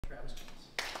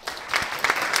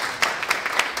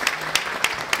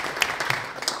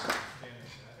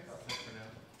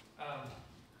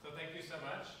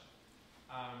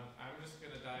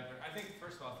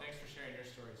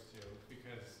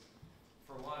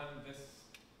one, this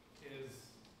is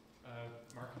a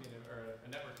marketing or a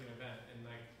networking event, and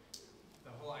like the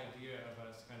whole idea of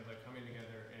us kind of like coming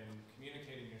together and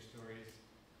communicating your stories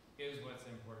is what's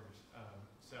important.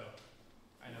 So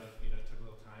I know it took a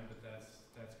little time, but that's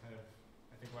kind of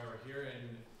I think why we're here.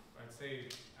 And I'd say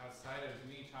outside of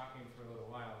me talking for a little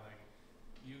while, like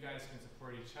you guys can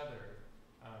support each other.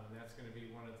 And that's going to be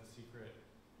one of the secret,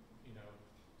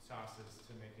 sauces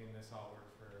to making this all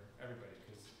work for everybody,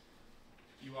 because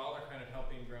you all are kind of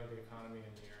helping grow the economy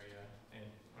in the area. And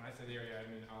when I say the area, I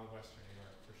mean all of Western New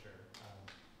York for sure.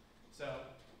 So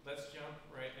let's jump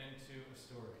right into a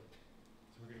story.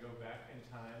 So we're going to go back in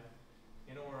time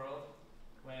in a world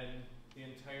when the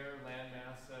entire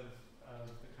landmass of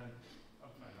the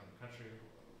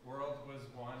world was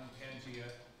one Pangea.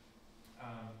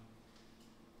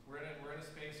 We're in a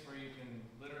space where you can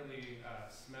literally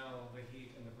smell the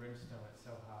heat and the brimstone. It's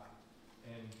so hot.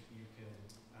 And you can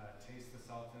taste the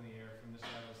salt in the air from the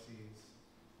shallow seas.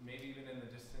 Maybe even in the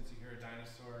distance you hear a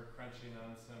dinosaur crunching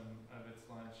on some of its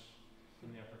lunch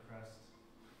from the upper crust.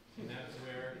 And that's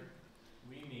where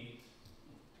we meet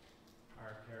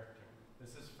our character.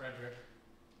 This is Frederick,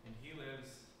 and he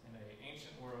lives in an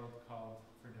ancient world called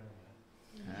Fredonia.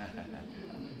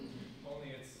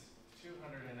 Only it's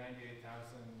 298,000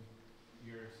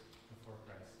 years before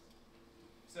Christ.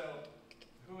 So,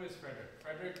 who is Frederick?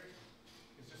 Frederick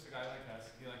is just a guy like us.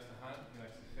 He likes to hunt, he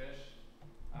likes to fish.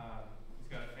 He's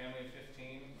got a family of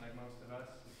 15, like most of us.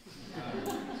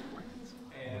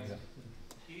 And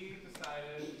he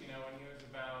decided, when he was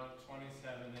about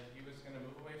 27, that he was going to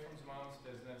move away from his mom's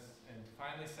business and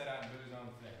finally set out and do his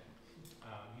own thing.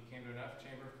 He came to enough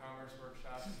Chamber of Commerce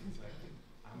workshops, he's like,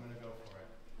 I'm going to go for it.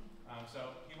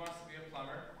 So he wants to be a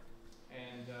plumber,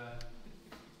 and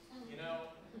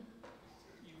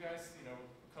you guys,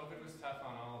 COVID was tough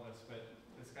on all of us, but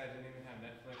this guy didn't even have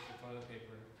Netflix or toilet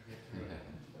paper to get through it.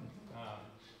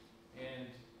 And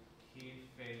he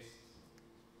faced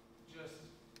just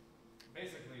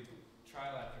basically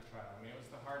trial after trial. I mean, it was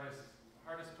the hardest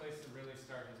place to really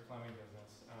start his plumbing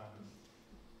business.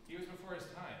 He was before his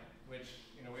time, which,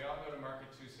 we all go to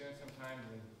market too soon sometimes,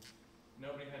 and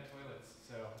nobody had toilets,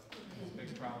 so his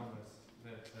big problem was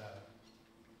that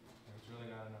there was really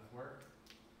not enough work.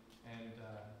 And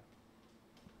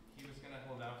he was going to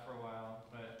hold out for a while,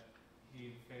 but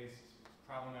he faced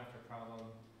problem after problem.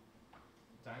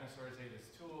 Dinosaurs ate his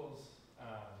tools.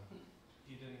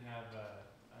 He didn't have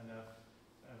enough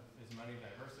of his money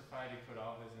diversified. He put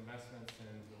all his investments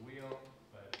in the wheel,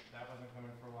 but that wasn't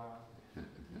coming for a while.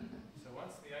 So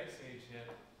once the Ice Age hit,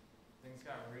 things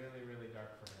got really, really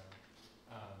dark for him.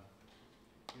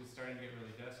 He was starting to get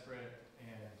really desperate,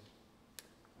 and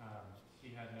he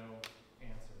had no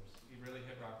answers. He really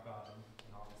hit rock bottom,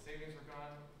 and all his savings were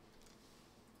gone.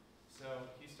 So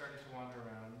he started to wander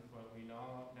around what we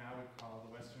now would call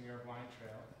the Western New York Wine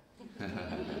Trail.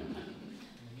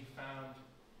 And he found,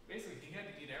 basically, he had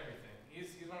to eat everything.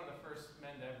 He's one of the first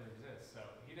men to ever exist, so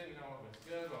he didn't know what was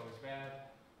good, what was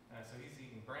bad. So he's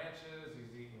eating branches,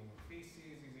 he's eating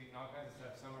feces, he's eating all kinds of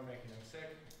stuff. Some are making him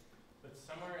sick. But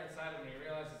somewhere inside of him, he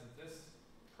realizes that this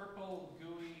purple,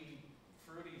 gooey,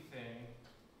 fruity thing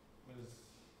was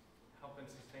helping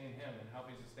sustain him and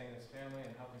helping sustain his family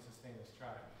and helping sustain his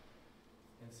tribe.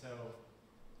 And so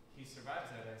he survives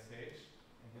that Ice Age,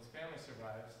 and his family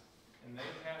survives, and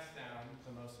they pass down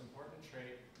the most important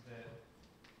trait that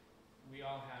we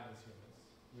all have as humans,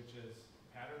 which is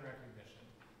pattern recognition.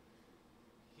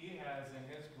 He has in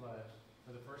his blood,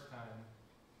 for the first time,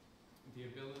 the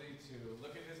ability to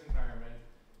look at his environment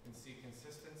and see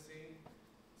consistency,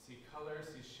 see color,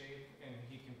 see shape, and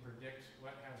he can predict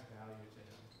what has value to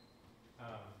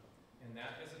him. And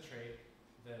that is a trait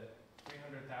that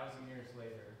 300,000 years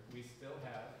later, we still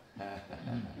have,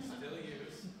 still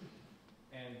use,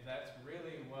 and that's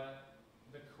really what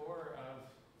the core of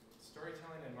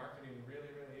storytelling and marketing really,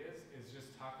 really is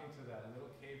just talking to that little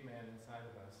caveman inside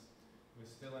of us, who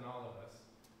is still in all of us,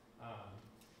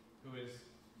 who is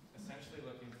essentially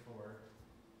looking for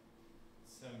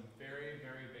some very,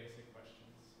 very basic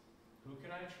questions. Who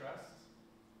can I trust,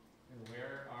 and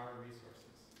where are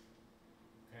resources?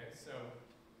 Okay, so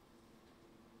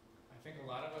I think a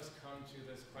lot of us come to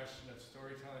this question of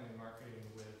storytelling and marketing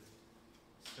with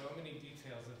so many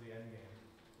details of the end game.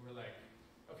 We're like,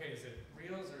 okay, is it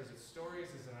reels or is it stories?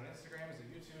 Is it on Instagram? Is it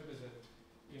YouTube? Is it,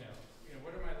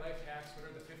 what are my life hacks? What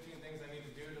are the 15 things I need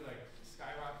to do to like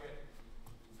skyrocket?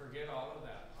 Forget all of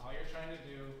that. All you're trying to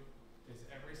do is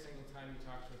every single time you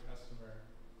talk to a customer,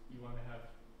 you want to have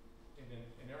an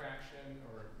interaction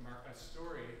or a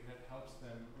story that helps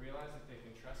them realize that they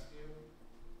can trust you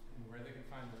and where they can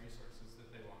find the resources that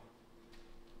they want.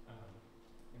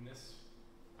 this,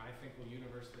 I think, will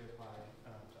universally apply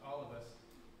to all of us.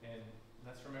 And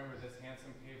let's remember this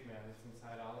handsome caveman that's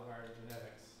inside all of our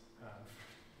genetics.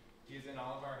 He's in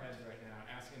all of our heads right now,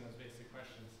 asking those basic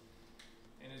questions.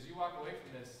 And as you walk away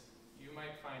from this, you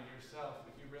might find yourself,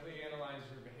 if you really analyze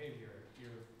your behavior,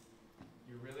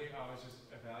 you're really always just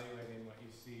evaluating what you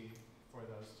see for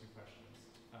those two questions.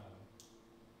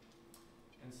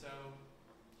 And so,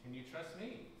 can you trust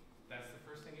me? That's the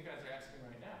first thing you guys are asking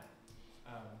right now.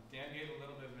 Dan gave a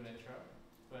little bit of an intro,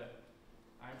 but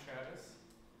I'm Travis,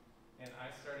 and I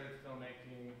started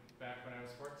filmmaking back when I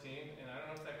was 14, and I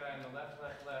don't know if that guy on the left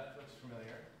looks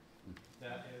familiar.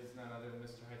 That is none other than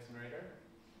Mr. Heitzen Rader.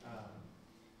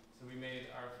 So we made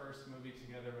our first movie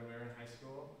together when we were in high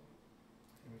school,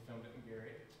 and we filmed it in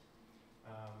Gary.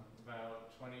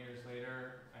 About 20 years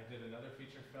later, I did another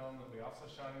feature film that we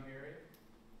also shot in Gary,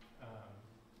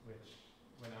 which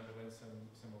went on to win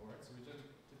some awards. So we did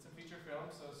some feature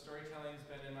films, so storytelling's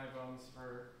been in my bones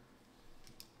for,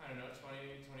 I don't know,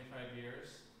 20, 25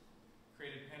 years.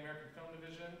 Created Pan American Film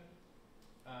Division.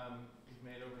 We've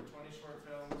made over 20 short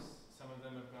films. Some of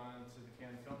them have gone to the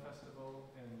Cannes Film Festival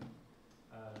and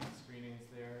screenings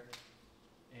there.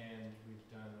 And we've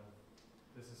done,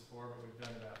 this is 4, but we've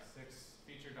done about 6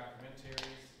 feature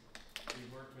documentaries.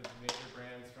 We've worked with major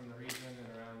brands from the region and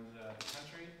around the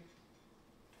country.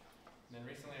 And then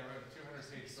recently I wrote a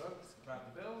 200-page book about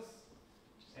the Bills,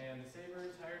 and the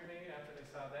Sabres hired me after they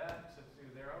saw that to do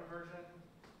their own version,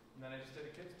 and then I just did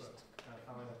a kid's book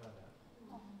following up on that.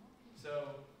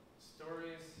 So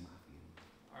stories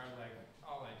are like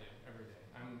all I do every day.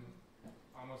 I'm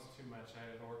almost too much.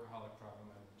 I have a workaholic problem.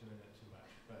 I'm doing it too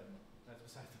much, but that's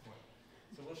besides the point.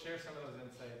 So we'll share some of those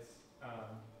insights.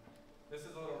 This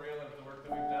is a little reel of the work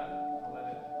that we've done. I'll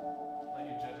let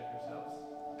you judge it yourselves.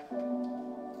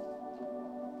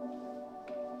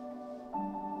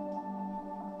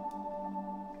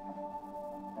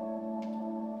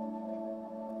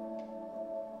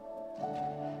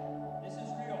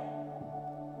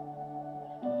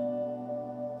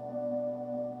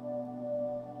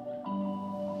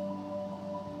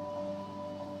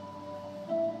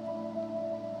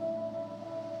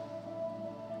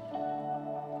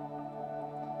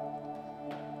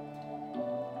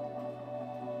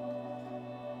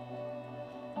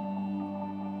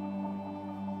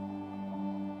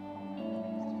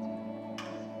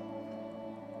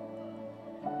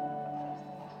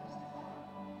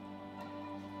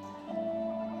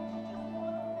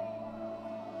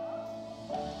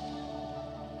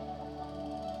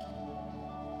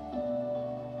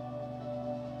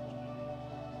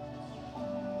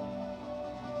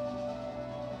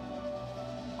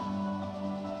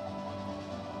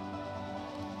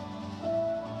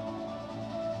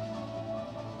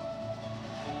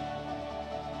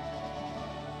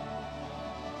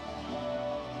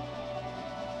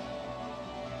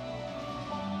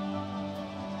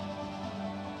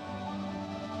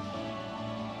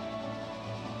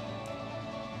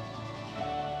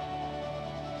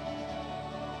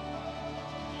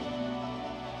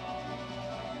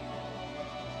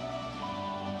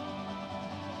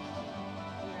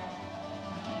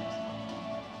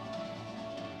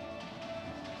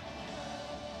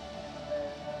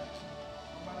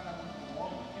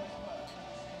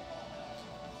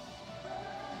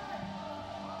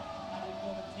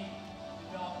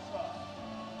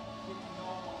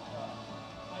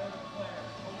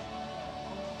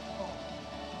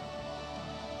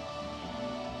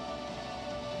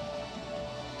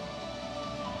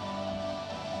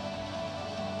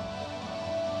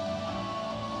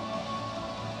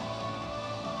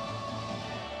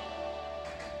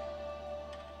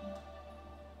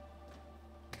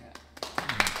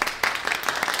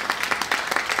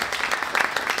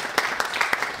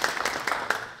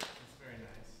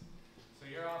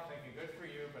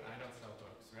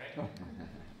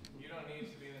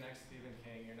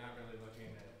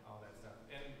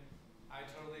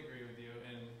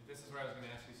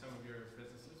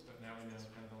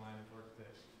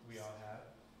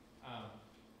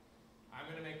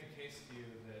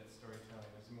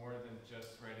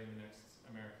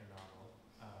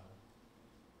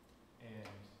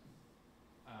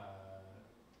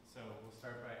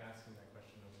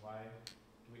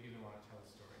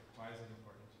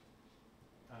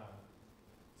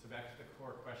 Back to the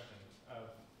core question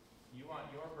of, you want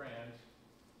your brand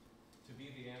to be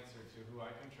the answer to who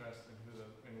I can trust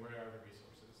and where are the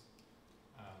resources.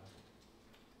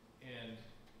 And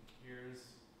here's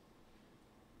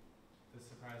the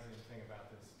surprising thing about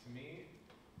this to me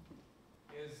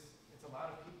is it's a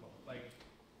lot of people. Like,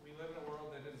 we live in a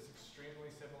world that is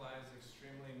extremely civilized,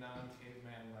 extremely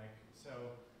non-caveman-like.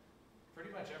 So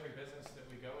pretty much every business that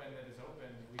we go in that is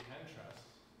open, we can trust.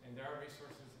 And there are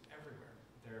resources everywhere.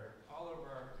 They're all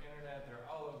over our internet, they're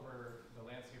all over the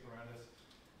landscape around us.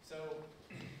 So,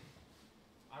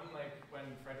 unlike when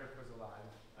Frederick was alive,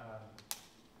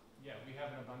 yeah, we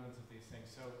have an abundance of these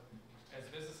things. So, as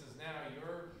businesses now,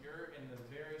 you're in the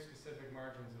very specific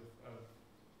margins of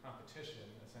competition,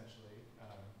 essentially.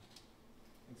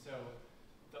 And so,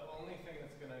 the only thing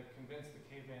that's going to convince the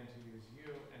caveman to use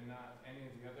you and not any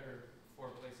of the other 4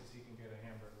 places he can get a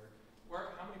hamburger,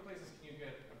 or how many places can you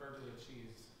get a burger with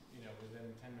cheese,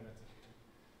 within 10 minutes of you?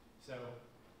 So,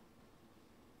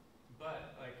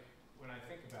 but like when I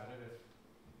think about it, if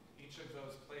each of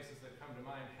those places that come to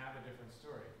mind have a different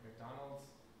story, McDonald's,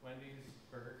 Wendy's,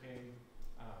 Burger King,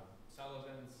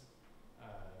 Sullivan's,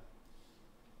 I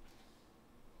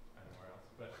don't know where else,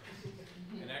 but,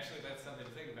 and actually that's something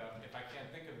to think about. If I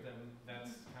can't think of them,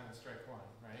 that's kind of strike one,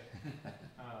 right?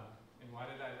 And why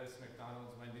did I list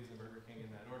McDonald's, Wendy's, and Burger King in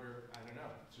that order? I don't know.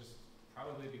 It's just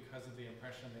probably because of the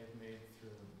impression they've made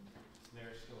through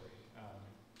their story.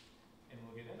 And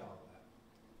we'll get into all of that.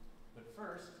 But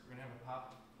first, we're going to have a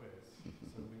pop quiz.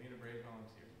 So we need a brave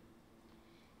volunteer.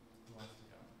 Who wants to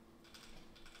go?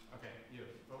 Okay, you.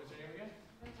 What was your name again?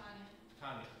 I'm Tanya.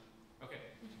 Tanya. Okay.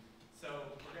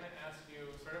 So we're going to ask you,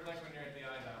 sort of like when you're at the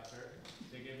eye doctor,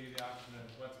 they give you the option of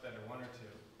what's better, 1 or 2.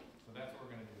 So that's what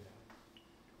we're going to do now.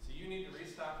 So you need to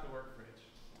restock the work fridge.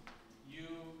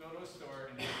 You go to a store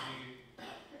and you see,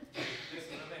 this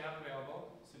is what they have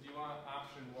available. So do you want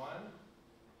option 1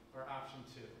 or option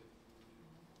 2? You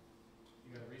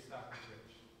got to restock the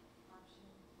fridge. Option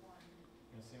 1.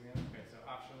 You see me? Okay, so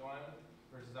option 1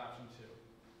 versus option 2.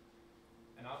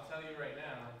 And I'll tell you right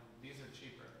now, these are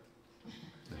cheaper. You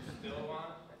still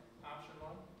want option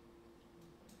 1?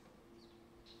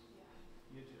 Yeah.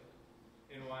 You do.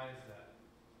 And why is that?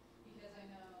 Because I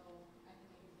know I can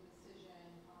make a decision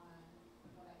on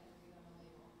what I can read on the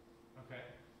label. Okay.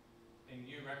 And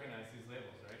you recognize these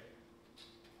labels, right?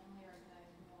 I only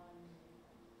recognize 1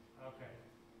 label. Okay.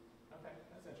 Okay,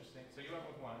 that's interesting. So you went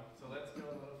with 1. So let's go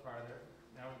a little farther.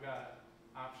 Now we've got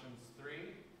options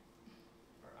 3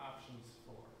 or options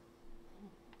 4.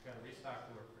 We've got to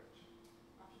restock the work fridge.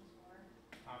 Option 4.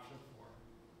 Option 4.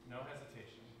 No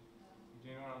hesitation. No. You do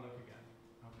not want to look again.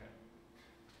 Okay.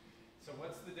 So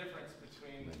what's the difference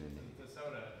between the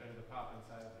soda and the pop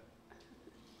inside of it?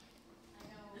 I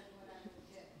know what I would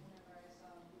get whenever I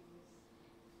saw these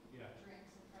Yeah. drinks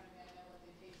in front of me. I know what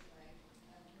they taste like.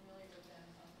 I'm familiar with them,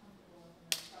 so I'm comfortable with them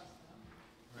and I trust them.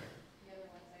 Right. The other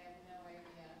ones, I have no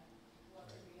idea what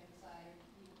could be inside,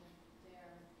 even if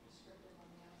they're descriptive on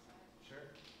the outside. Sure.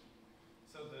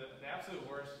 So the absolute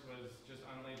worst was just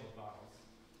unlabeled bottles.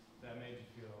 That made you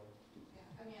feel. Yeah,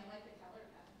 I mean, I like the color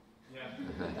pattern. Yeah.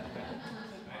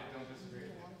 I don't disagree.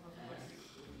 It looks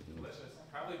delicious.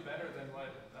 Probably better than what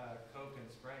Coke and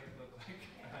Sprite look like.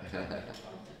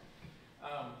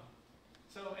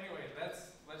 So anyway,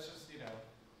 let's just,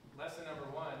 lesson number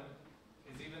 1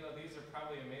 is even though these are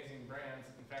probably amazing brands,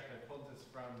 in fact, I pulled this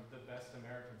from the best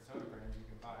American soda brands you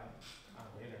can buy on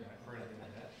the internet, or the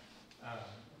internet.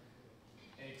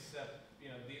 Except,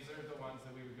 these are the ones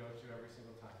that we would go to every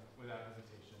single time without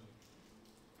hesitation.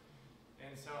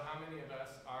 And so how many of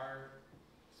us are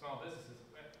small businesses?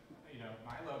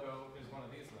 My logo is one of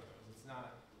these logos. It's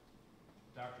not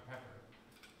Dr. Pepper.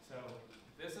 So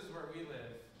this is where we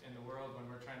live in the world when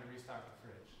we're trying to restock the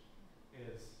fridge.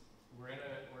 Is we're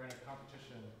in a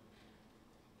competition,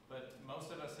 but most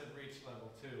of us have reached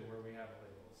level 2 where we have a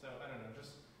label. So I don't know,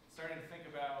 just starting to think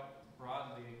about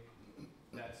broadly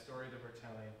that story that we're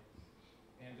telling,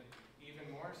 and even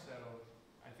more so,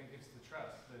 I think it's the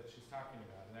trust that she's talking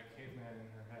about, and that caveman in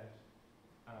her head,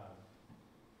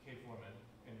 cave woman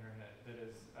in her head, that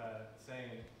is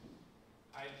saying,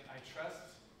 I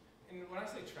trust, and when I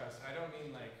say trust, I don't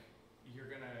mean like you're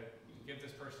gonna give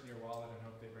this person your wallet and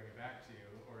hope they bring it back to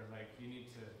you, or like you need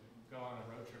to go on a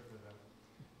road trip with them.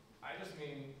 I just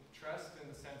mean trust in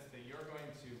the sense that you're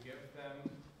going to give them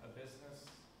a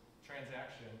business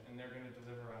transaction and they're going to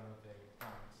deliver on what they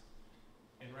promise.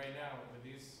 And right now, with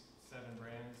these 7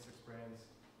 brands, 6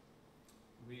 brands,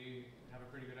 we have a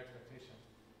pretty good expectation.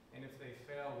 And if they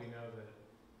fail, we know that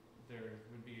there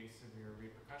would be severe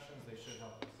repercussions. They should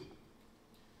help us.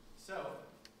 So,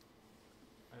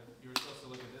 you were supposed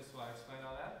to look at this while I explain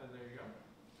all that, but there you go.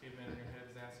 Caveman in your head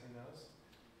is asking those.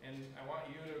 And I want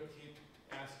you to keep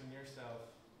asking yourself,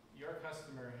 your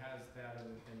customer has that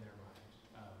in their mind.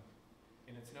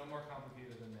 And it's no more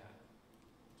complicated than that,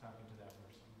 talking to that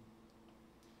person.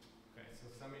 Okay, so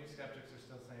some of you skeptics are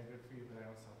still saying, good for you, but I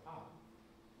don't sell pop.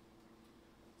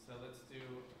 So let's do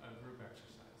a group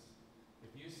exercise.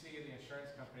 If you see the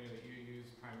insurance company that you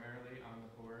use primarily on the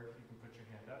board, you can put your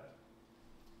hand up.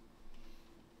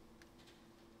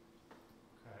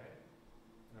 Okay.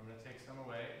 And I'm going to take some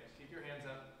away. Keep your hands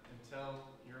up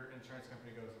until your insurance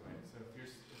company goes away. So if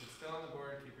it's still on the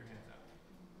board, keep your hands up.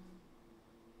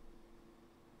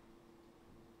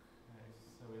 Okay,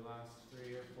 so we lost 3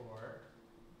 or 4.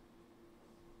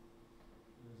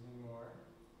 Losing more.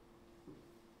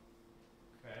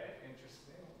 Okay,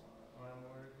 interesting. 1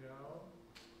 more to go.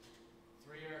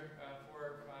 3 or 4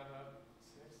 or 5 up.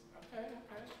 6. Okay.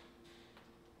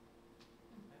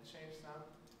 That changed some.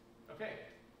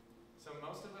 Okay. So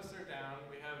most of us are down.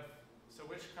 So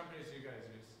which companies do you guys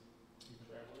use?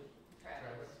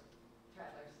 Travelers.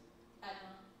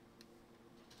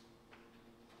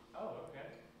 Oh, okay.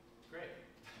 Great.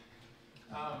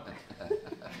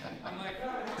 I'm like,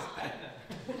 oh, it's Aetna.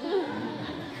 Put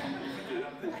that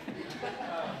up there.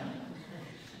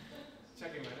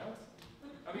 Checking my notes.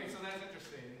 Okay, so that's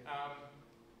interesting.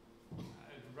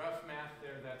 Rough math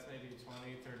there, that's maybe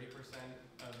 20-30%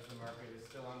 of the market is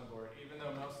still on the board, even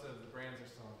though most of the brands are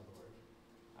still on the board.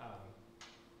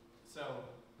 So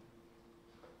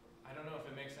I don't know if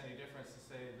it makes any difference to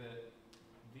say that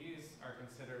these are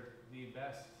considered the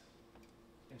best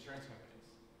insurance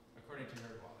companies, according to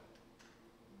NerdWallet.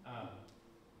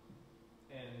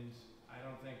 And I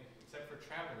don't think, except for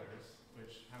Travelers,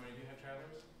 which, how many do you have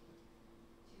Travelers?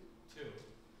 2.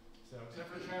 So except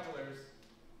for Travelers,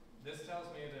 this tells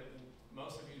me that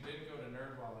most of you didn't go to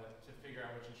NerdWallet to figure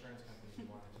out which insurance company you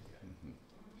wanted to get.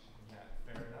 Is that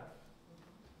fair enough?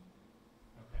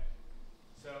 Okay.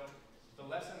 So the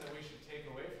lesson that we should take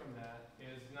away from that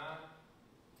is not,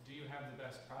 do you have the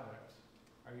best product?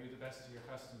 Are you the best to your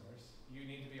customers? You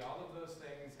need to be all of those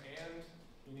things, and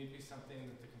you need to be something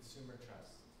that the consumer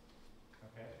trusts.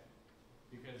 Okay?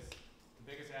 Because the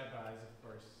biggest ad buys, of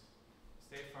course,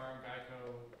 State Farm,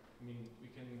 Geico, I mean, we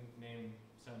can name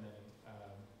so many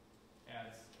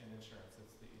ads in insurance.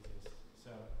 It's the easiest.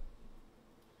 So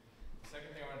the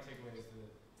second thing I want to take away is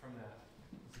from that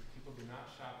is that people do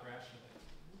not shop rationally.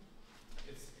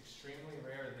 It's extremely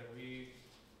rare that we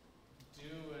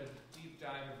do a deep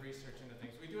dive of research into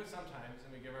things. We do it sometimes,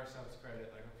 and we give ourselves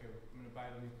credit, like, okay, I'm going to buy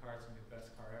the new car, it's going to be the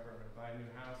best car ever. I'm going to buy a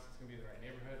new house, it's going to be the right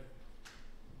neighborhood.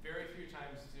 Very few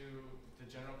times do the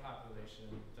general population,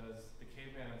 does the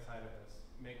caveman inside of us,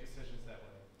 make decisions that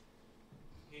way.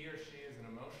 He or she is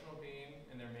an emotional being,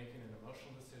 and they're making an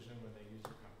emotional decision when they use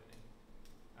your company.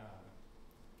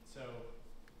 So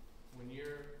when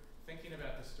you're thinking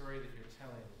about the story that you're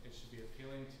telling, it should be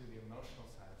appealing to the emotional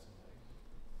side of somebody,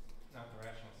 not the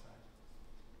rational side.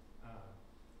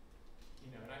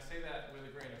 And I say that with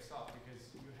a grain of salt because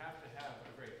you have to have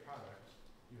a great product.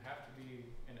 You have to be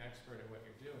an expert at what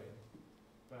you're doing.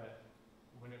 But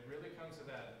when it really comes to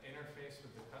that interface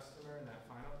with the customer and that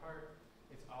final part,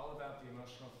 it's all about the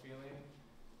emotional feeling.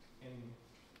 And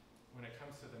when it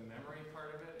comes to the memory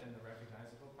part of it and the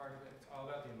recognizable part of it, it's all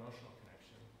about the emotional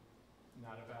connection,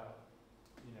 not about,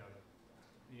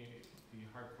 the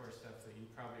hardcore stuff that you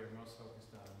probably are most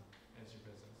focused on as your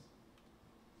business.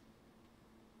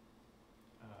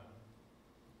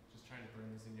 Just trying to burn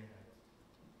this in your head.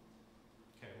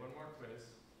 Okay, one more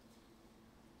quiz.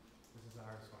 This is the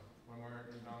hardest one. One more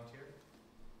volunteer.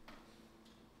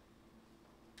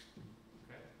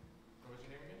 Okay. What was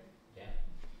your name again? Dan.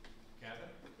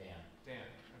 Gavin? Dan. Dan.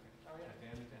 Okay. Oh yeah,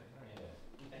 Dan and Dan. All right.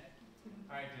 Yeah.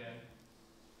 All right, Dan.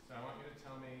 So I want you to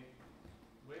tell me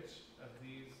which of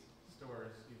these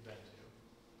stores you've been to.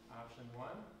 Option 1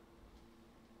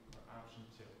 or option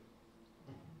 2?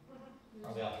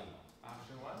 Probably option 1.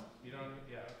 Option 1? You don't,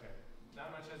 yeah, okay. Not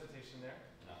much hesitation there.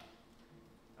 No.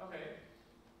 Okay.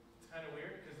 It's kind of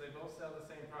weird because they both sell the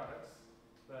same products,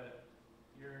 but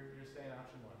you're saying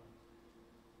option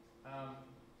 1.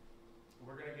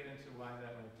 We're going to get into why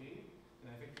that might be, and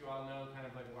I think you all know kind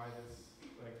of like why this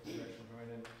direction we're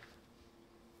going in.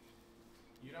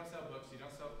 You don't sell books, you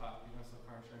don't sell pop, you don't sell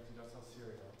car insurance, you don't sell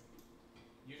cereal.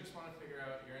 You just want to figure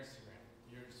out your Instagram,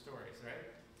 your stories, right?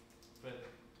 But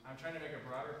I'm trying to make a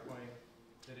broader point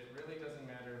that it really doesn't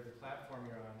matter the platform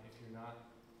you're on if you're not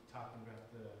talking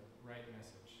about the right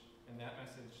message. And that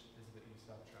message is that you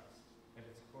sell trust. At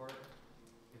its core,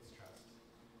 it's trust.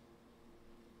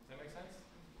 Does that make sense?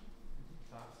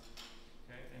 Thoughts?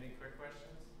 Okay, any quick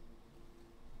questions?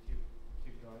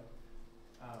 Keep going.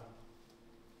 How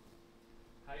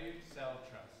do you sell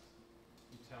trust?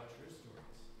 You tell true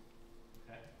stories.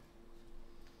 Okay?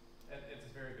 It's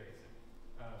very basic.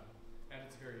 At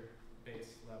its very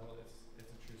base level, it's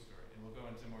a true story, and we'll go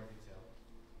into more detail.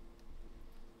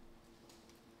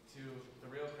 To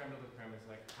the real creme de la creme is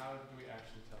like, how do we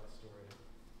actually tell a story?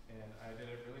 And I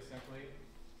did it really simply,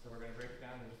 so we're going to break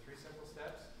 3 simple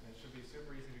steps, and it should be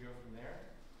super easy to go from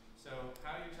there. So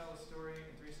how do you tell a story in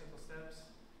 3 simple steps?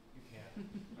 You can't,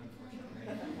 unfortunately.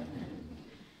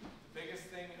 The biggest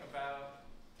thing about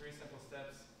 3 simple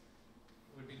steps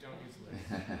would be don't use lists.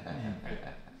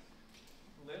 Okay.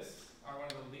 Lists are one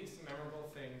of the least memorable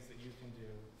things that you can do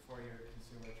for your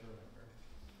consumer to remember.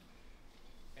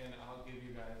 And I'll give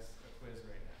you guys a quiz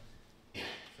right now.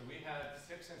 So we had 6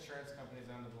 insurance companies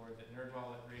on the board that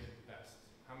NerdWallet rated the best.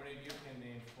 How many of you can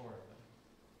name 4 of them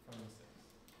from the 6?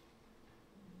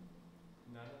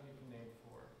 None of you can name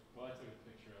 4. Well, I took a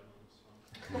picture of them, so.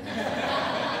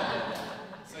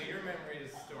 So your memory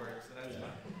is stored, so that's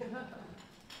fine.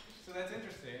 So that's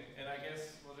interesting, and I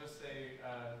guess we'll just say,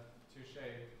 touche,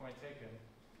 point taken.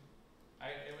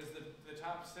 It was the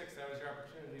top 6, that was your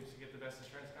opportunity to get the best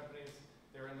insurance companies.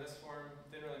 They were in list form,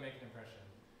 didn't really make an impression.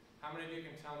 How many of you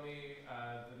can tell me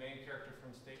the main character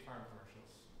from State Farm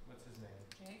commercials? What's his name?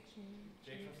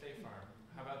 Jake from State Farm.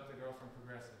 How about the girl from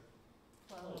Progressive?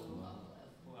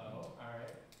 Flo,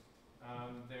 alright.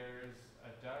 There's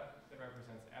a duck that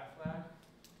represents Aflac.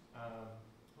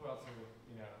 Who else are,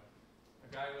 a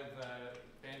guy with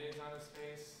Band-Aids on his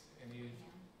face, and he's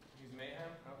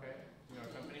Mayhem? Okay. Do you know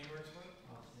what company he works for?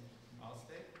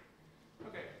 Allstate.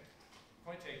 Okay.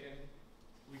 Point taken.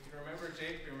 We can remember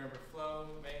Jake, we remember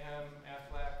Flo, Mayhem,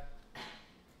 Aflac.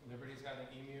 Liberty's got an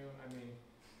emu. I mean,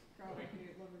 God, I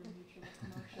hate Liberty Mutual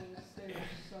commercials. They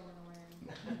are so annoying.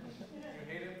 you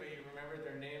hate them, but you remember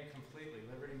their name completely.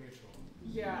 Liberty Mutual.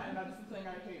 Yeah, and that's the thing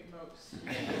I hate most.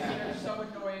 They're so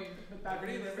annoying, but that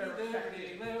Liberty, means Liberty, they're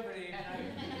Liberty, effective. Liberty. And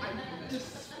I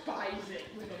despise it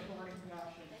with a burning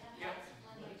passion. Yep.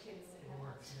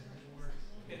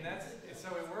 And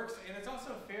so it works, and it's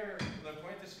also fair. The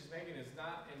point that she's making is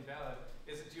not invalid.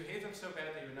 Is it, do you hate them so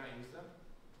bad that you would not use them?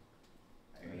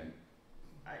 I mean,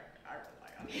 I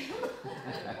rely on you.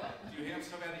 Do you hate them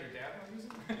so bad that your dad won't use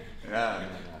them?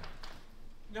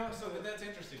 No, so that's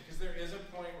interesting, because there is a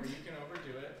point where you can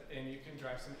overdo it, and you can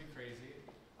drive somebody crazy.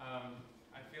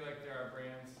 I feel like there are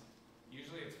brands,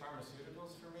 usually it's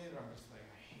pharmaceuticals for me, that I'm just like,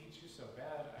 I hate you so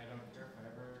bad, I don't care if I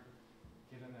ever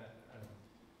get in that, I don't know.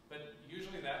 But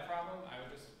usually that problem, I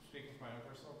would just, speaking from my own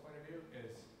personal point of view,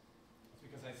 is it's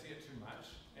because I see it too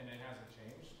much, and it hasn't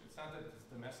changed. It's not that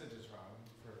the message is wrong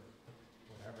for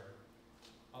whatever,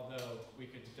 although we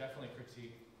could definitely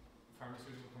critique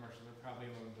pharmaceutical commercials are probably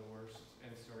one of the worst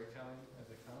in storytelling as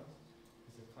it comes,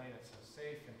 because they're playing it so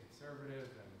safe and conservative,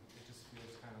 and it just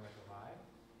feels kind of like a lie.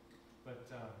 But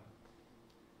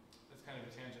that's kind of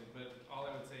a tangent. But all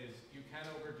I would say is you can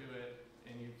overdo it,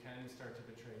 and you can start to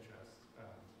betray trust.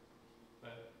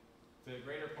 But the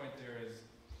greater point there is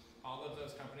all of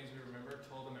those companies we remember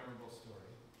told a memorable story.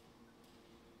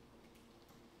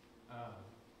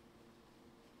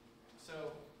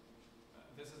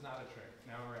 This is not a trick.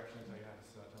 Now we're actually going to tell you how to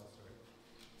tell a story.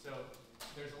 So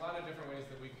there's a lot of different ways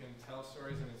that we can tell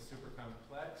stories, and it's super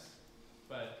complex.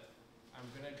 But I'm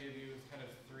going to give you kind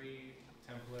of 3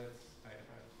 templates. I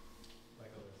like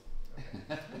a list.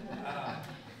 Okay.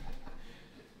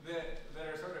 that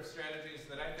are sort of strategies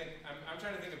that I think, I'm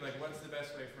trying to think of like what's the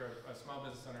best way for a small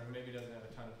business owner who maybe doesn't have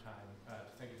a ton of time to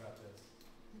think about this.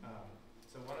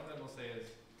 So one of them will say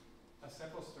is a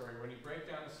simple story. When you break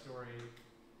down a story,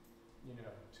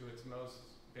 to its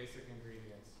most basic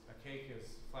ingredients, a cake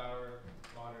is flour,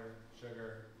 water,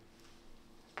 sugar,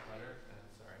 butter.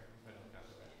 Sorry if I don't got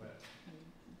that right, but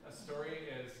a story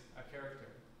is a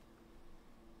character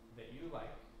that you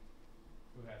like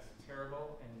who has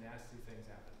terrible and nasty things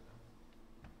happen to them.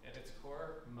 At its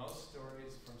core, most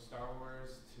stories from Star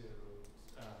Wars to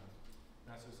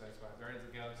not Suicide Squad, Guardians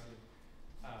of the Galaxy,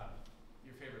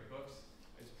 your favorite books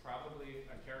is probably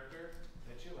a character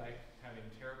that you like having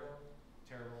terrible,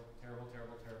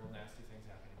 nasty things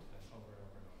happening to them over and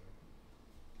over and over.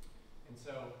 And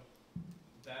so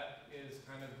that is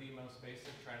kind of the most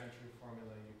basic tried and true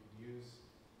formula you could use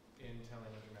in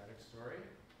telling a dramatic story.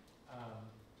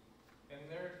 And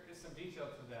there is some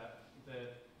detail to that,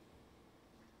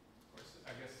 or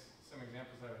I guess some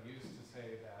examples I would use to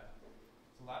say that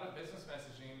a lot of business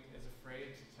messaging is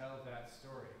afraid to tell that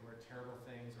story where terrible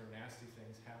things or nasty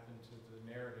things happen to the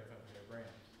narrative of their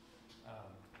brand.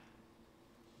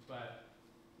 But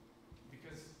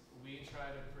because we try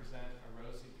to present a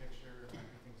rosy picture,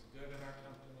 everything's good in our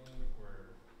company,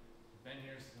 we've been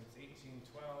here since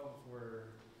 1812,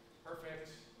 we're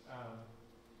perfect,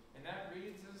 and that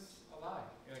reads as a lie.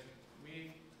 Like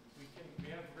we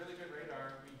have really good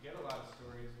radar, we get a lot of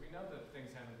stories, we know that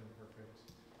things haven't been perfect,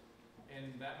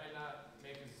 and that might not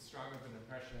make as strong of an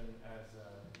impression as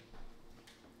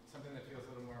something that feels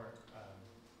a little more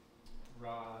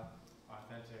raw,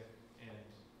 authentic, and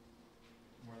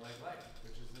more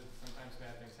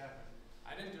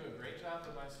didn't do a great job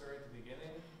with my story at the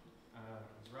beginning. I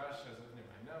was rushed, I was looking at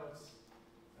my notes,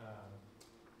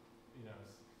 you know, I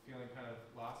was feeling kind of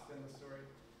lost in the story.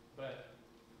 But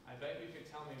I bet you could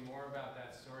tell me more about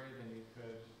that story than you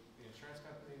could the insurance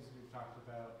companies we've talked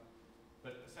about.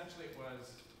 But essentially it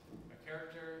was a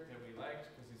character that we liked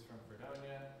because he's from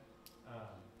Fredonia,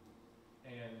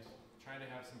 and trying to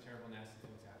have some terrible, nasty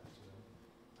things happen to him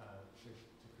to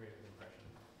create an impression.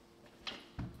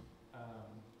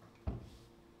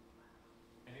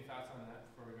 Any thoughts on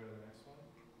that before we go to the next one?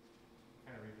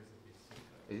 Kind of revisit these two.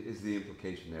 Is the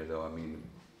implication there, though? I mean,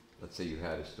 let's say you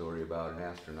had a story about an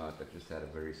astronaut that just had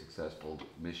a very successful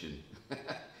mission.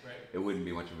 Right. It wouldn't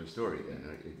be much of a story then.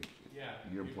 Yeah.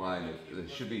 You're implying that there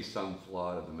should be some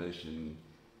flaw to the mission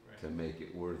Right. to make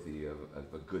it worthy of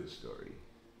a good story.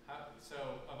 So,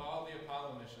 of all the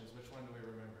Apollo missions, which one do we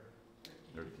remember?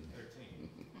 13.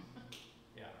 13.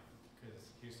 Yeah,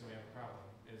 because Houston, we have a problem.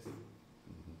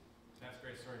 That's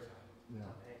great storytelling. Yeah.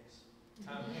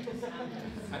 Tom Hanks.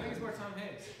 I think it's more Tom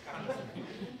Hanks, honestly.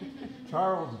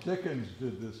 Charles Dickens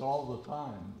did this all the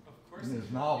time Of course. in his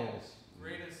he did, novels.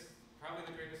 yes. Probably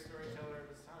the greatest storyteller of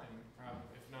his time,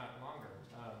 if not longer.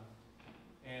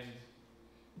 And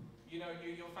you know,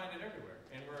 you'll find it everywhere.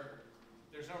 And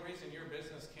there's no reason your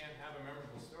business can't have a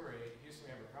memorable story. Houston,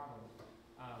 we have a problem.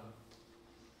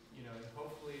 You know, and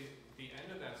hopefully the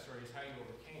end of that story is how you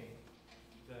overcame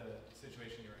the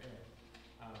situation you're in.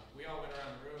 We all went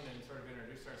around the room and sort of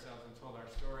introduced ourselves and told our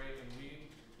story, and we,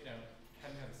 you know,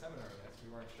 hadn't had a seminar yet, so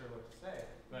we weren't sure what to say.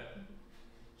 But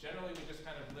generally, we just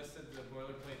kind of listed the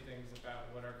boilerplate things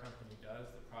about what our company does,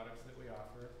 the products that we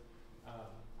offer.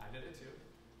 I did it too.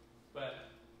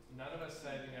 But none of us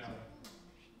said, you know,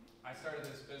 I started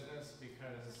this business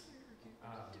because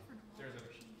there's a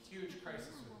huge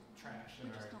crisis with trash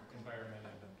in our environment.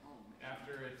 And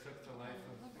after it took the life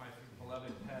of my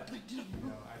beloved pet, you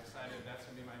know, I decided that's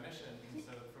going to be my mission. And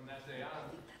so from that day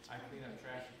on, I clean up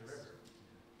trash at the river.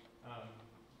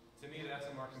 To me, that's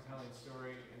a more compelling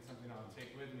story and something I'll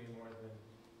take with me more than,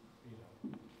 you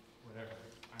know, whatever.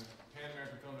 I'm Pan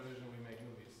American Film Division, we make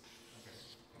movies. Okay.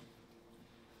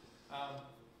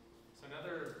 So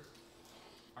another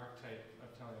archetype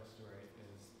of telling a story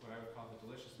is what I would call the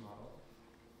delicious model,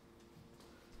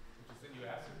 which is that you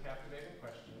ask a captivating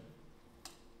question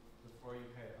before you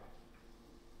pay it off.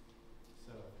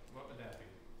 So what would that be?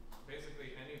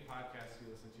 Basically, any podcast you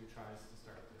listen to tries to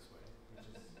start this way, which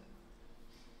is,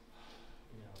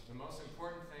 you know, the most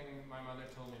important thing my mother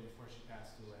told me before she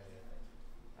passed away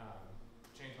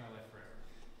changed my life forever.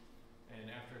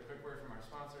 And after a quick word from our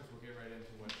sponsors, we'll get right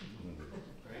into what she told me,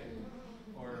 right?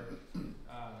 Or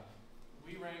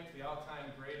we rank the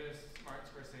all-time greatest Martin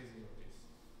Scorsese movies.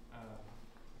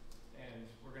 And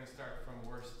we're going to start from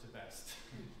worst to best.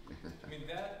 I mean,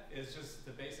 that is just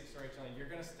the basic storytelling. You're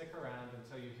going to stick around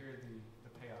until you hear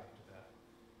the payoff to that.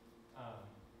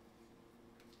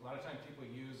 A lot of times people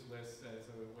use lists as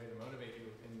a way to motivate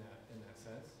you in that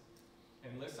sense.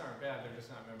 And lists aren't bad, they're just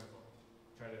not memorable.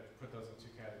 Try to put those in two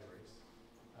categories.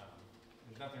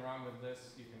 There's nothing wrong with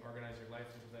lists. You can organize your life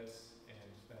with lists, and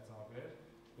that's all good.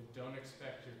 But don't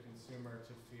expect your consumer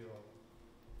to feel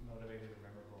motivated or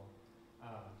memorable.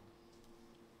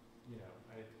 You know,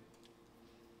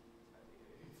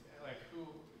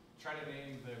 try to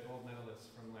name the gold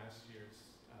medalists from last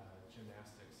year's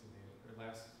gymnastics, or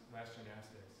last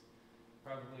gymnastics.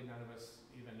 Probably none of us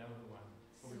even know who won.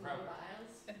 But we probably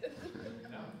Biles?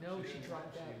 No, she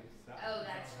dropped out. Oh,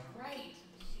 that's right.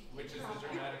 Which is the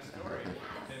dramatic story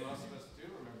that most of us do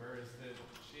remember, is that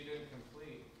she didn't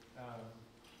complete. I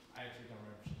actually don't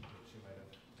remember if she did. She might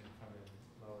have been coming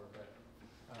lower, but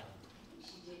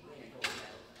She did win a gold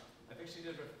medal, though. I think she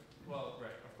did. Well,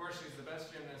 right. Of course, she's the best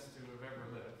gymnast to have ever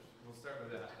lived. We'll start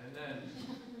with that. And then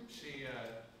she,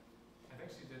 I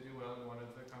think she did do well in one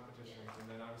of the competitions,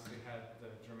 and then obviously had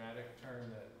the dramatic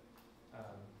turn that.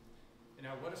 You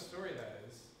know what a story that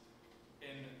is.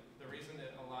 And the reason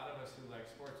that a lot of us who like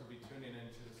sports will be tuning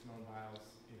into Simone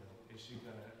Biles, you know, is she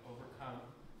going to overcome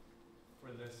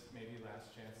for this maybe last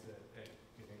chance at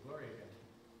getting glory again?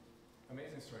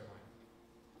 Amazing storyline.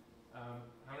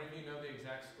 How many of you know the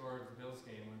exact score of the Bills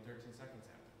game when 13 seconds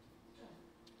happened?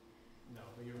 No,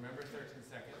 but you remember 13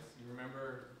 seconds? You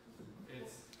remember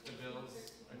it's the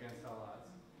Bills against all odds?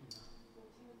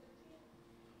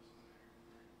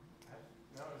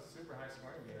 No, it was a super high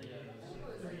scoring game. Yeah.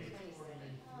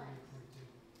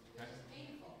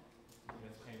 Painful.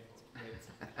 It's painful.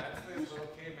 That's the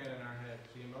little caveman in our head.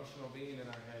 The emotional being in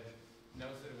our head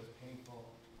knows that it was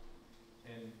painful.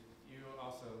 And you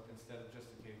also, instead of just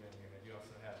a caveman in your head, you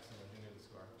also had someone who knew the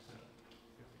score. So,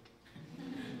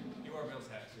 you wore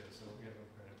Bill's hat too, so we'll give him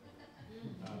credit for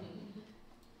that.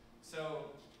 So,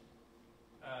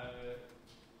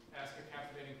 ask a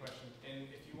captivating question. And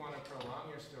if you want to prolong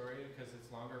your story because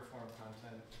it's longer form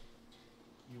content,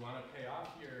 you want to pay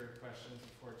off your questions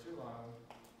before too long,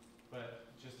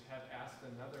 but just have asked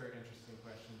another interesting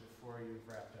question before you've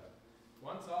wrapped up.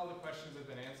 Once all the questions have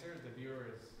been answered, the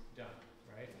viewer is done,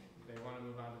 right? They want to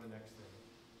move on to the next thing.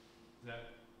 Is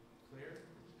that clear?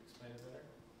 Explain it better?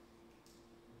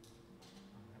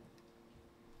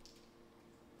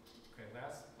 Okay,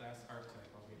 last archetype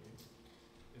I'll give you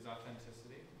is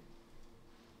authenticity.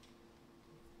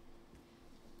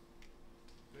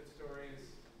 Good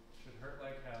stories should hurt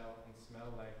like hell and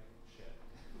smell like shit.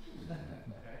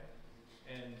 Okay?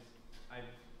 And I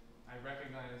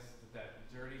recognize that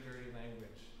dirty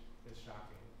language is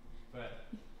shocking.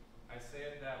 But I say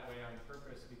it that way on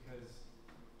purpose because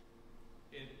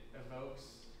it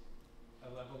evokes a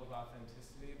level of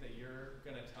authenticity that you're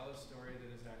going to tell a story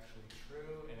that is actually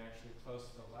true and actually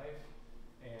close to life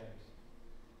and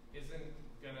isn't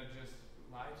going to just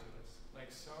lie to us. Like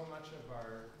so much of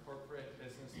our corporate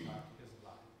business talk is a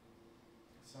lie.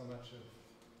 So much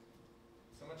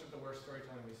of the worst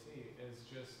storytelling we see is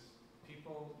just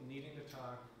people needing to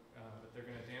talk, but they're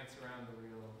going to dance around the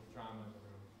real drama in the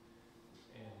room.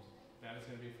 And that is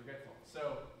going to be forgetful.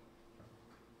 So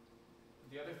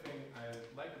the other thing I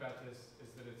like about this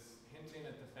is that it's hinting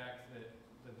at the fact that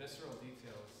the visceral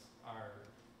details are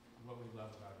what we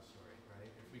love about a story,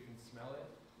 right? If we can smell it,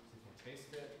 if we can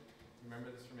taste it,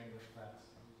 remember this from English class,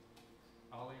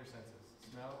 all of your senses,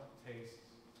 smell, taste,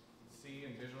 see,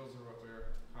 and visuals are what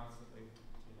we're constantly,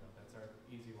 that's our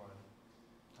easy one.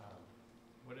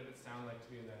 What did it sound like to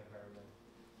be in that environment?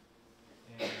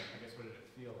 And I guess what did it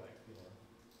feel like,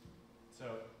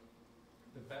 So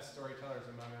the best storytellers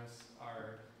among us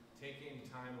are taking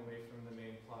time away from the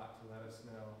main plot to let us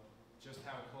know just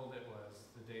how cold it was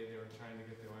the day they were trying to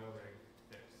get the oil rig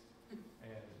fixed.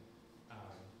 And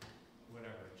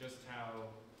whatever, just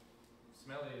how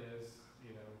smelly it is,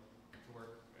 to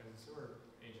work as a sewer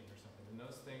agent or something. And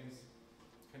those things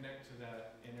connect to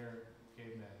that inner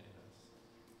caveman in us.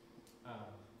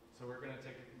 So we're going to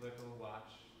take a little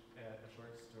watch at a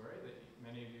short story that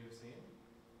many of you have seen.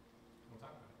 We'll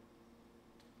talk about it.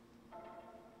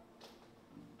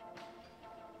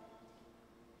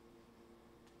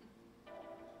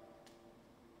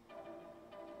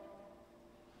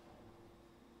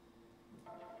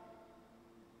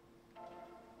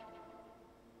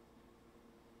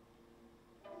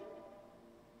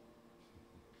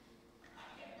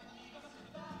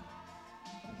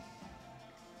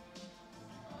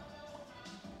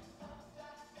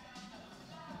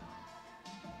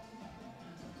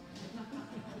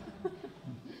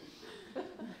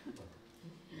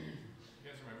 You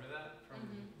guys remember that from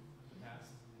the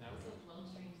past? No?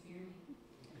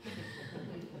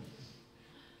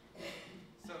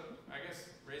 So I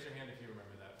guess raise your hand if you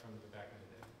remember that from the back of the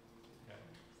day. Okay,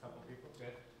 a couple people,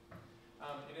 good.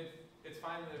 And it's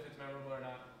fine if it's memorable or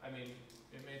not. I mean,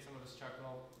 it made some of us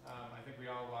chuckle. I think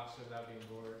we all watched it without being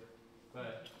bored.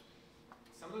 But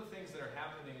some of the things that are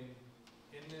happening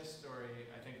in this story,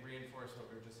 I think, reinforce what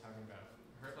we were just talking about.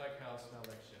 Hurt like hell, smell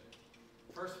like shit.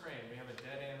 First frame, we have a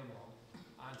dead animal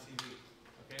on TV.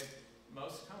 Okay,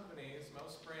 most companies,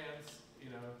 most brands,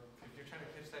 if you're trying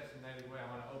to pitch that to United Way, I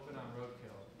want to open on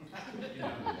roadkill. How would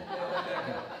that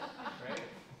go, right?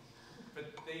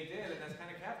 But they did, and that's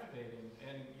kind of captivating.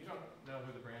 And you don't know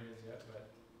who the brand is yet, but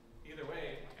either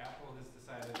way, Apple has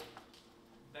decided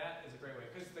that is a great way.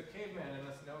 Because the caveman in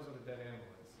us knows what a dead animal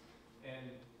is.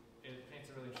 And it paints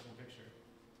a really interesting picture.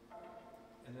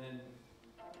 And then,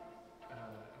 I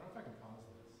don't know if I can pause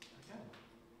this. I can.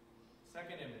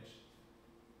 Second image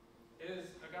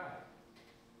is a guy.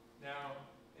 Now,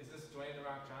 is this Dwayne "The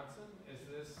Rock" Johnson? Is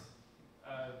this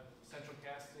a central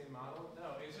casting model?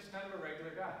 No, he's just kind of a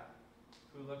regular guy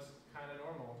who looks kind of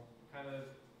normal, kind of,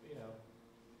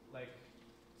 like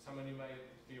someone you might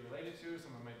be related to,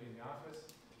 someone might be in the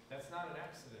office. That's not an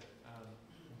accident.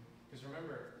 Because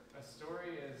remember, a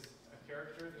story is a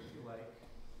character that you like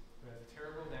who has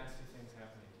terrible, nasty things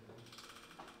happening to them.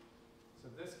 So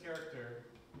this character,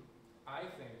 I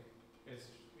think, is,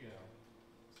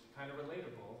 kind of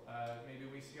relatable. Maybe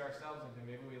we see ourselves in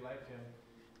him, maybe we like him.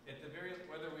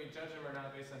 Whether we judge him or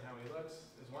not based on how he looks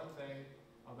is one thing,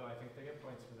 although I think they get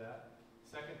points for that.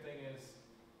 Second thing is,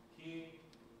 he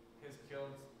has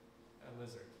killed a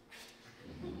lizard.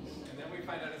 And then we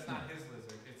find out it's not his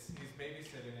lizard, he's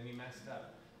babysitting and he messed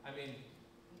up. I mean,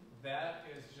 that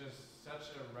is just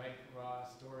such a right, raw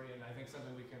story, and I think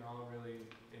something we can all really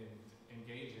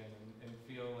engage in and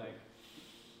feel like,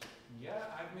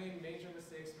 yeah, I've made major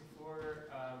mistakes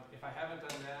before. If I haven't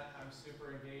done that, I'm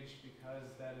super engaged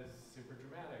because that is super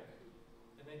dramatic.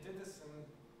 And they did this in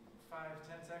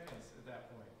 5-10 seconds at that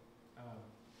point.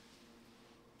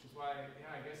 Which is why,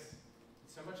 yeah, I guess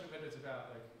so much of it is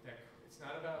about like that. It's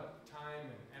not about time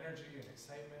and energy and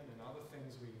excitement and all the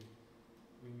things we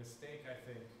mistake, I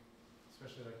think,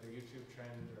 especially like the YouTube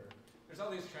trend, or there's all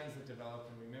these trends that develop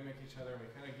and we mimic each other and we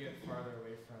kind of get farther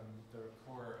away from the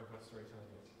core of what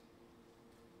storytelling is.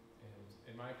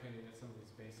 And in my opinion, it's some of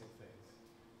these basic things,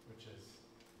 which is,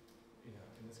 you know,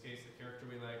 in this case, a character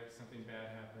we like, something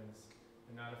bad happens,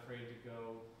 they're not afraid to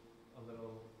go a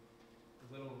little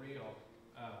real,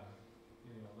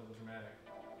 you know, a little dramatic.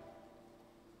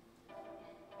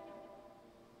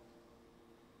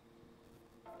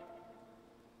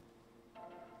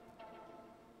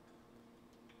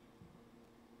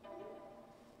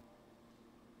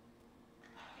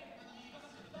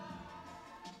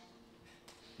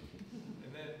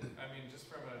 And then, I mean, just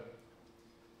from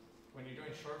when you're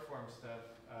doing short form stuff,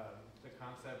 the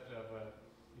concept of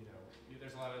you know,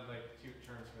 there's a lot of like cute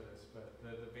terms for this, but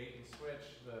the bait and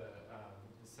switch, the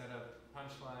setup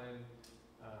punchline,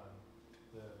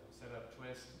 the setup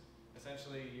twist.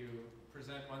 Essentially, you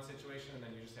present one situation and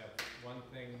then you just have one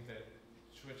thing that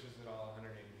switches it all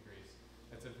 180 degrees.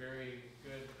 That's a very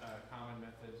good common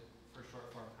method for short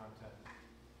form content.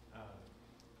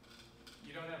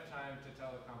 You don't have time to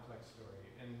tell a complex story,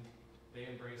 and they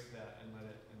embrace that and let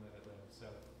it live. So,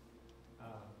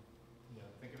 you know,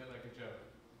 think of it like a joke.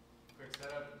 Quick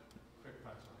setup, quick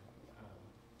punchline.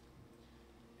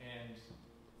 And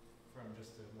from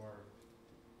just a more,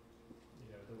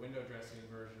 you know, the window dressing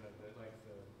version of it, like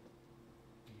the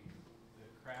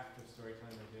craft of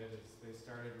storytelling they did is they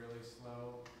started really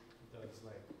slow, those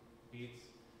like beats,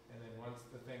 and then once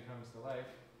the thing comes to life,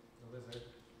 the lizard,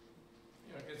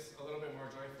 you know, it gets a little bit more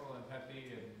joyful and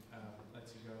peppy and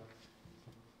lets you go.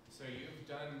 So you've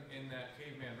done in that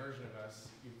caveman version of us,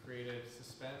 you've created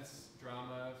suspense,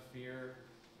 drama, fear,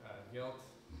 guilt,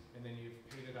 and then you've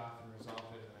paid it off and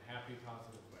resolved it in a happy,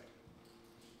 positive way.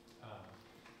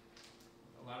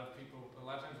 A lot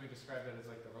of times we describe that as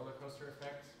like the roller coaster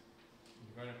effect.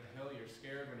 You're going up the hill, you're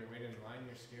scared. When you're waiting in line,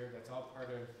 you're scared. That's all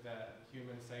part of that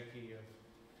human psyche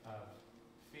of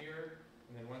fear.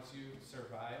 And then once you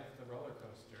survive the roller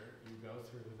coaster, you go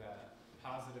through that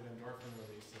positive endorphin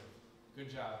release of,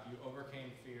 good job, you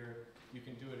overcame fear, you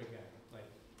can do it again. Like,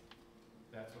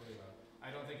 that's what we love.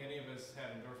 I don't think any of us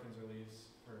had endorphins release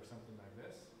for something like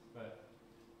this, but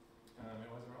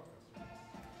it was a roller coaster.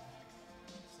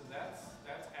 So that's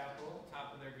Apple,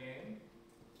 top of their game.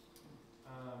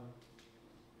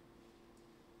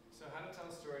 So how to tell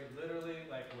a story, literally,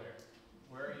 like where?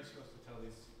 Where are you supposed to tell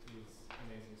these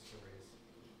amazing stories?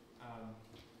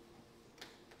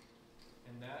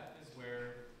 And that is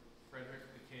where Frederick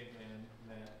the Caveman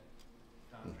met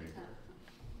Don Draper.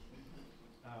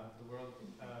 The world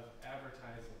of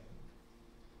advertising.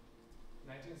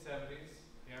 1970s,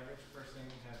 the average person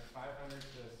had 500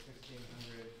 to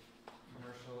 1,600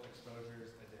 commercial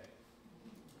exposures a day.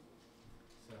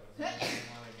 So, does anyone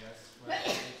want to guess what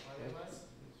 2020 was?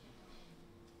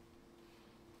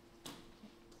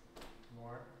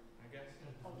 More, I guess?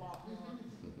 A lot more,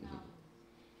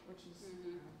 which is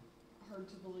hard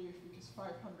to believe because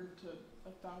 500 to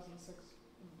 1,600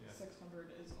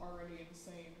 is already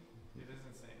insane. It is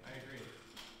insane. I agree.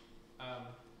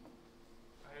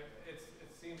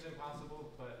 It seems impossible,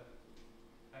 but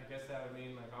I guess that would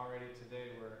mean like already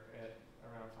today we're at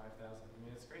around 5,000. I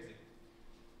mean, it's crazy.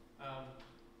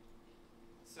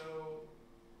 So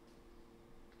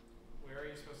where are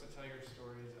you supposed to tell your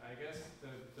stories? I guess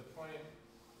the point,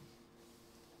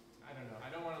 I don't know. I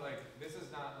don't want to like, this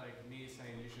is not like me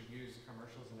saying you should use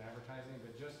commercials in advertising,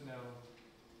 but just know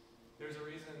there's a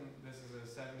reason this is a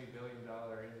 $70 billion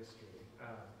industry,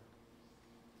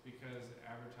 because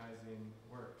advertising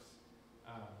works.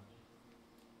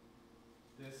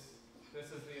 This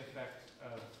is the effect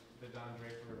of the Don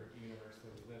Draper universe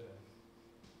that we live in.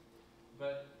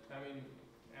 But, I mean,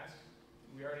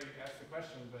 we already asked the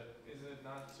question, but is it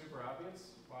not super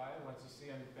obvious why? Once you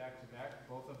see them back to back,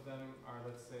 both of them are,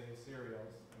 let's say,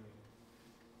 serials. I mean,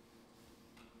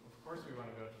 of course we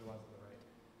want to go to the ones on the right.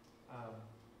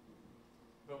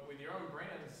 But with your own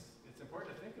brands, it's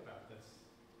important to think about this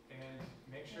and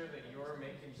make sure that you're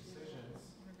making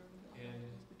decisions in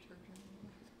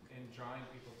drawing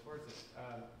people towards it.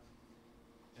 I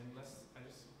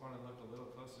just want to look a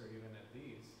little closer even at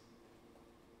these.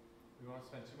 We won't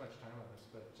spend too much time on this,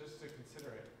 but just to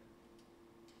consider it.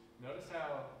 Notice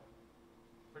how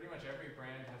pretty much every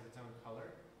brand has its own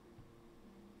color.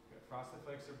 Frosted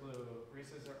Flakes are blue,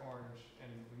 Reese's are orange,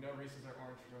 and we know Reese's are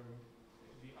orange from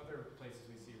the other places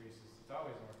we see it's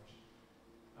always orange.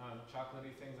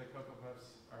 Chocolatey things like Cocoa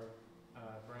Puffs are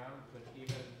brown, but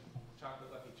even chocolate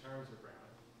Lucky Charms are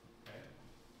brown. Okay.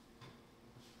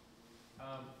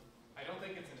 I don't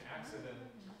think it's an accident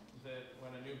that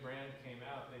when a new brand came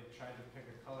out, they tried to pick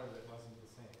a color that wasn't the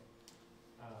same.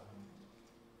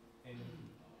 And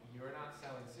you're not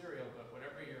selling cereal, but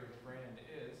whatever your brand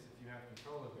is, if you have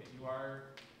control of it, you are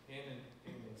in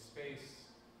a space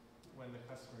when the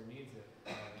customer needs it.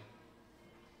 And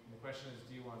the question is,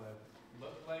 do you want to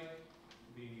look like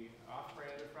the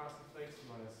off-brand of Frosted Flakes? Do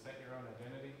you want to set your own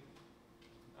identity?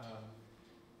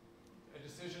 A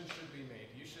decision should be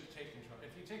made. You should take control.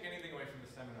 If you take anything away from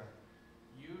the seminar,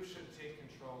 you should take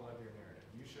control of your narrative.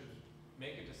 You should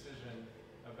make a decision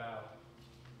about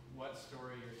what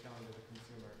story you're telling to the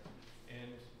consumer.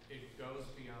 And it goes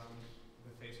beyond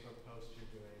the Facebook post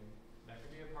you're doing. That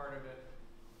could be a part of it,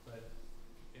 but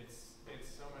it's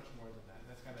so much more than that. And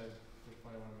that's kind of the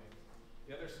point I want to make.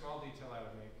 The other small detail I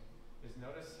would make is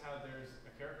notice how there's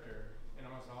a character in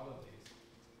almost all of these,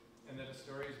 and that a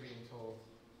story is being told.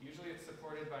 Usually it's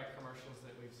supported by commercials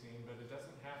that we've seen, but it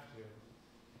doesn't have to.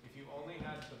 If you only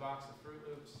had the box of Fruit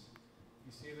Loops,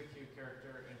 you see the cute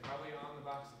character, and probably on the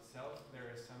box itself there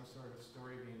is some sort of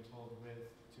story being told with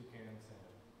Toucan and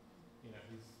Santa. You know,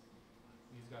 he's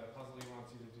got a puzzle he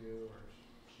wants you to do, or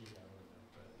she, I don't know.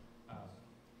 But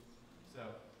so,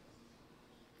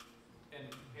 and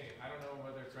hey, I don't know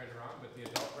whether it's right or wrong, but the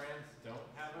adult brands don't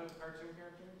have a cartoon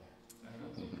character. I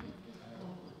don't know.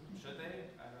 Should they?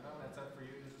 I don't know. That's up for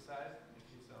you to decide if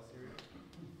you sell cereal.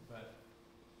 But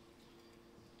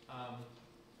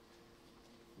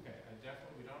okay,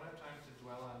 we don't have time to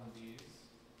dwell on these,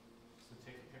 so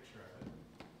take a picture of it.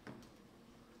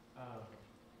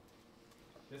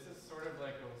 This is sort of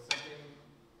like something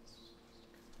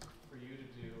for you to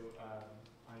do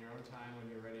on your own time when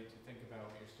you're ready to think about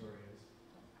what your story is.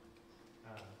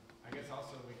 I guess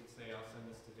also we could say I'll send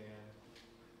this to Dan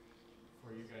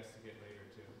for you guys to get later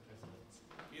too.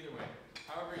 Either way,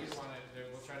 however you want it,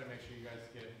 we'll try to make sure you guys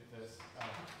get this.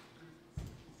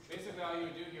 Basically all you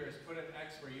would do here is put an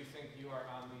X where you think you are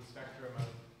on the spectrum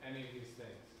of any of these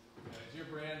things. Is your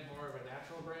brand more of a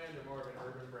natural brand or more of an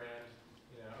urban brand?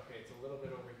 You know, okay, it's a little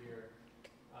bit over here.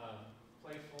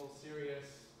 Playful, serious,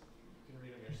 you can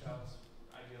read them yourselves.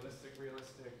 Idealistic,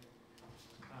 realistic.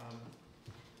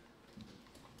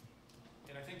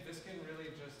 And I think this can really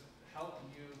just help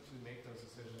you to make those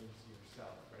decisions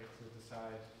yourself, right? To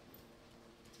decide,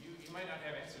 you might not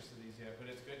have answers to these yet,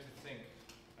 but it's good to think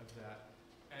of that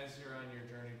as you're on your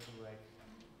journey to like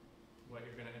what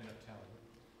you're going to end up telling.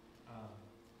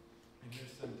 And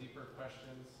here's some deeper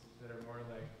questions that are more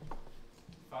like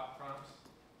thought prompts.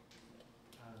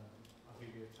 I'll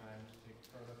give you time to take a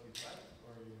photo if you'd like,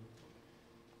 or you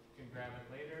can grab it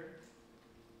later,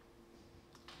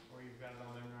 or you've got it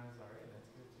all memorized already.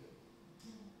 That's good too.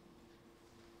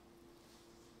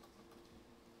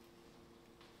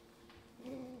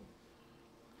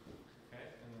 Okay,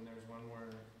 and then there's one more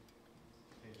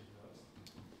page of those.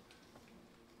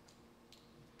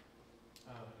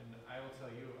 And I will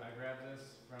tell you, I grabbed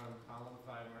this from Column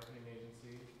 5 Marketing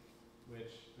Agency,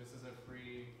 which this is a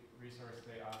free resource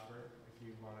they offer if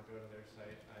you want to go to their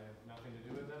site. I have nothing to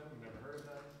do with them, I've never heard of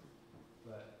them,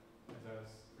 but as I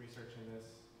was researching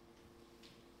this,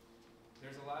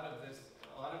 there's a lot of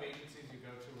agencies you go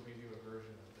to will give you a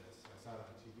version of this. I saw it on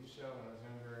a TV show when I was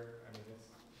younger. I mean,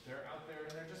 they're out there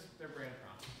and they're brand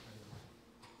prompts.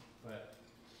 But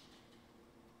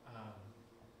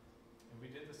and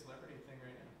we did the celebrity thing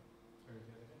right now, or the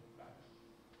other day. Bye.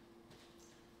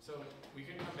 So we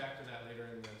can come back to that later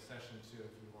in the session too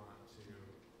if you want to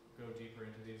go deeper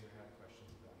into these or have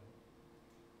questions about it.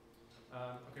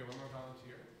 Okay, one more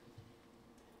volunteer.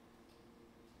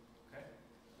 Okay.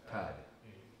 Todd.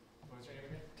 What was your name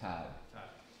again? Todd.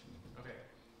 Todd. Okay.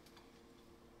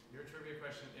 Your trivia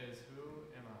question is, who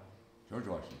am I? George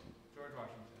Washington. George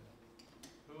Washington.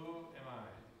 Who am I?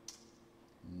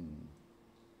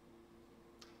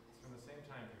 It's from the same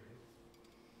time period.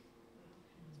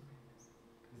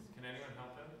 Can anyone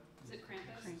help him? Is it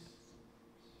Krampus?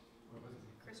 What was it?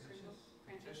 Kris Kringle?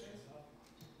 Krampus? Fictitious?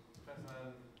 Depends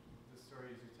on the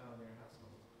stories you tell in your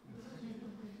household.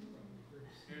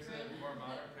 Here's a more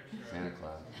modern picture. Santa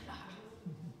Claus.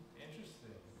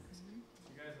 Interesting.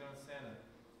 You guys know Santa.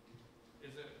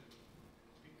 Is it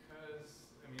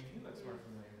because, I mean, he looks more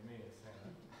familiar to me as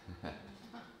Santa.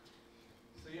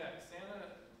 So yeah,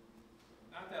 Santa,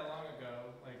 not that long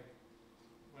ago, like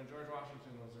when George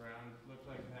Washington was around, looked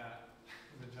like that.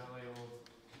 The jolly old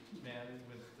man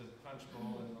with the punch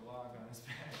bowl and the log on his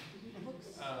back.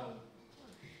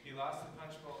 He lost the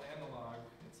punch bowl and the log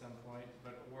at some point,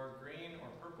 but wore green or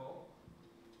purple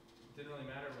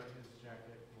really matter what his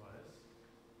jacket was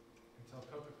until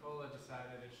Coca-Cola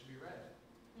decided it should be red.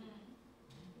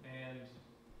 And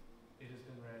it has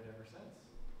been red ever since.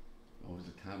 What was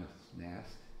it, Thomas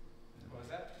Nast? What was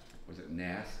that? Was it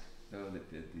Nast, though, that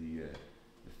did the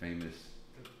famous,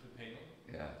 The painting?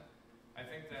 yeah, I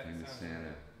think that famous sounds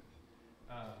Santa?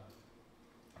 right.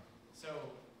 So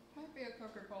Might be a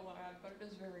Coca-Cola ad, but it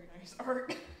is very nice art.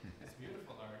 it's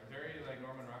beautiful art, very like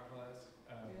Norman Rockwell-esque.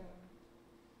 Yeah.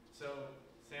 So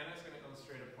Santa's going to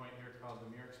illustrate a point here called the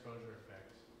mere exposure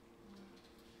effect.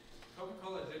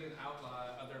 Coca-Cola didn't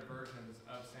outlaw other versions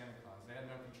of Santa Claus. They had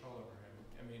no control over him.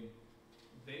 I mean,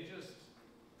 they just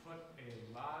put a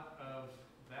lot of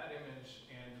that image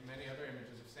and many other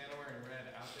images of Santa wearing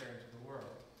red out there into the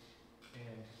world.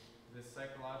 And this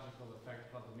psychological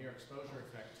effect called the mere exposure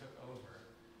effect took over,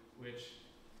 which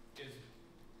is,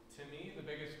 to me, the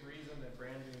biggest reason that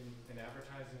branding and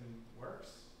advertising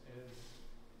works is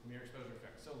the mere exposure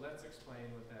effect. So let's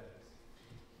explain what that is.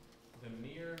 The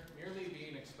merely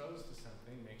being exposed to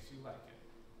something makes you like it.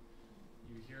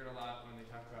 You hear it a lot when they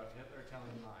talk about Hitler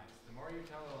telling lies. The more you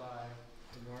tell a lie,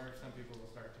 the more some people will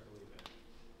start to believe it.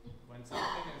 When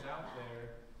something is out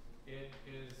there, it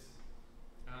is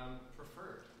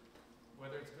preferred,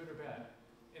 whether it's good or bad.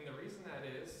 And the reason that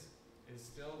is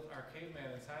still our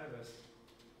caveman inside of us,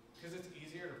 because it's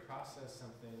easier to process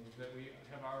something that we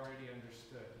have already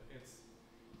understood. It's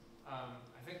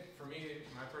I think for me,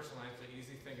 my personal life, the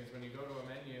easy thing is when you go to a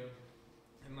menu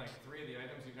and like 3 of the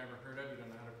items you've never heard of, you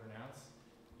don't know how to pronounce,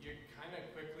 you kind of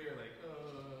quickly are like,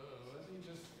 oh, let me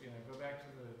just, go back to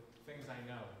the things I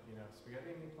know,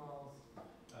 spaghetti and meatballs.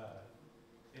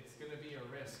 It's going to be a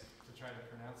risk to try to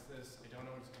pronounce this. I don't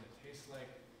know what it's going to taste like.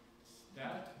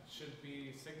 That should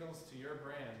be signals to your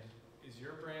brand. Is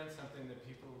your brand something that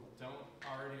people don't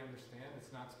already understand?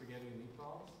 It's not spaghetti and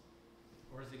meatballs?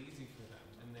 Or is it easy for them?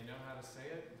 And they know how to say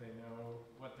it, they know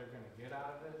what they're going to get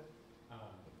out of it.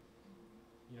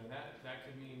 That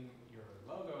could mean your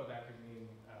logo, that could mean,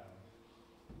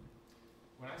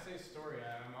 when I say story,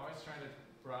 I'm always trying to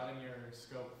broaden your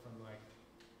scope from like,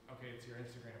 okay, it's your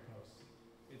Instagram post.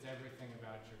 It's everything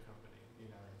about your company,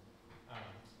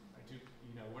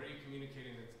 what are you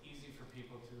communicating that's easy for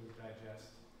people to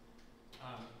digest?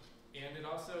 And it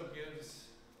also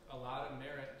gives a lot of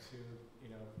merit to,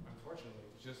 unfortunately,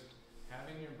 just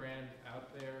having your brand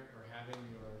out there or having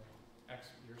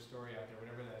your story out there,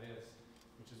 whatever that is,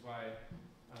 which is why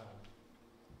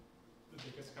the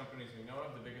biggest companies we know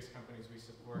of, the biggest companies we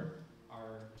support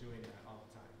are doing that all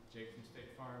the time. Jake from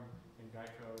State Farm and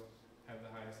Geico have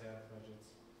the highest ad budgets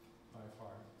by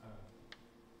far.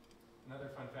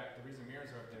 Another fun fact, the reason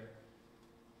mirrors are up there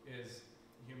is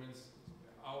humans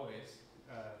always,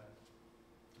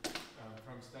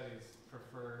 from studies,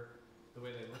 prefer the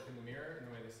way they look in the mirror and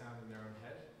the way they sound in their own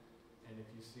head. And if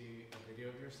you see a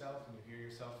video of yourself and you hear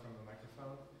yourself from a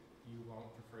microphone, you won't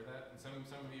prefer that. And some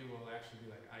of you will actually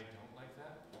be like, I don't like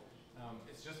that.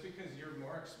 It's just because you're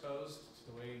more exposed to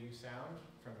the way you sound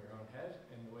from your own head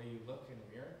and the way you look in the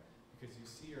mirror, because you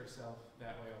see yourself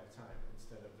that way all the time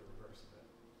instead of the reverse of it.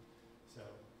 So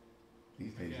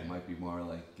These days it might be more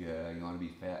like, you want to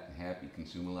be fat and happy,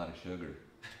 consume a lot of sugar.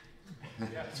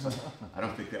 yeah, I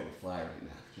don't think that would fly right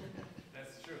now.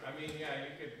 that's true. I mean, yeah,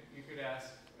 you could ask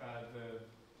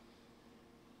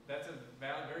that's a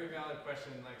very valid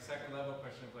question, like second level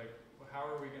question of like, how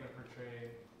are we going to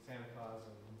portray Santa Claus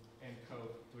and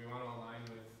Coke? Do we want to align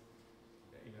with,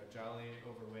 jolly,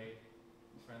 overweight,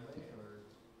 friendly, or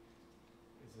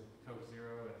is it Coke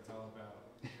Zero and it's all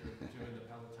about you're doing the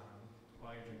Peloton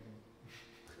while you're drinking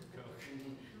Coke?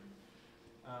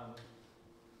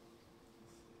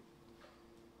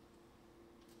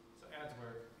 So ads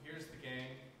work. Here's the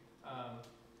gang.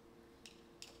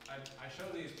 I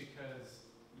show these because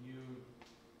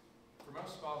for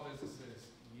most small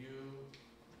businesses,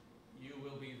 you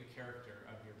will be the character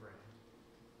of your brand.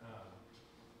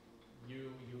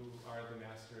 You are the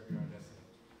master of your own destiny.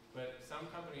 But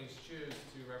some companies choose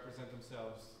to represent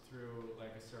themselves through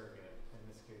like a surrogate. In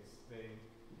this case,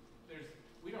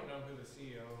 we don't know who the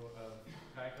CEO of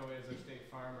Geico is or State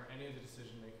Farm or any of the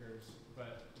decision makers,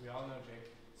 but we all know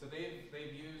Jake. So they've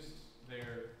used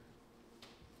their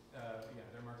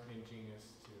marketing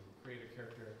genius to create a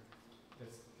character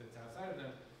that's outside of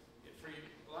them. For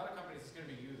a lot of companies, it's going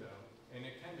to be you though, and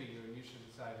it can be you, and you should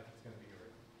decide if it's going to be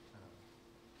yours.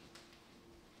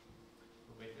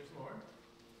 But wait, there's more.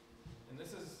 And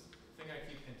this is the thing I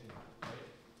keep hinting at, right?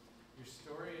 Your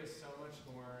story is so much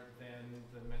more than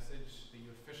the message that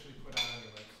you officially put out on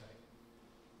your website.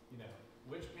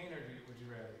 Which painter would you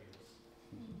rather use?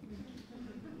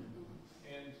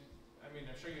 And I mean,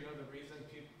 I'm sure you know the reason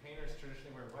painters traditionally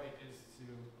intentionally wear white is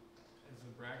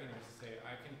a bragging rights to say,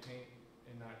 I can paint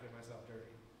and not get myself dirty.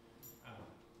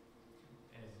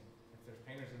 And if there's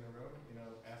painters in the room,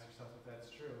 ask yourself if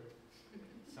that's true.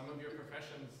 Some of your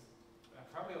professions,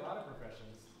 probably a lot of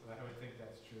professions, I would think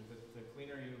that's true. The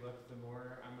cleaner you look, the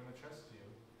more I'm going to trust you.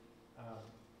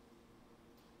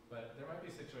 But there might be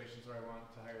situations where I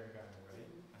want to hire a guy in white.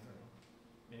 I don't know.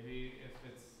 Maybe if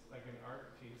it's like an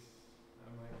art piece,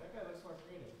 I'm like, that guy looks more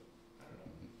creative. I don't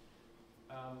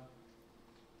know.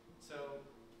 So,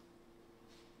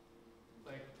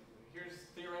 like, here's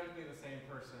theoretically the same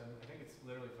person. I think it's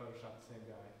literally photoshopped the same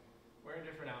guy, wearing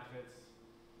different outfits.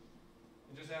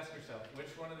 And just ask yourself,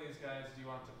 which one of these guys do you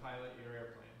want to pilot your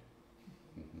airplane?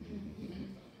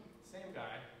 Same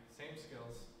guy, same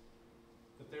skills,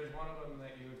 but there's one of them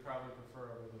that you would probably prefer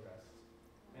over the rest.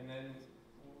 And then,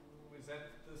 is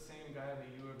that the same guy that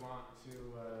you would want to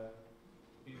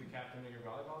be the captain of your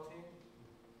volleyball team?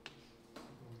 I'm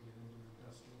going to get into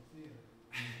industrial theater.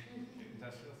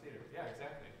 Industrial theater, yeah,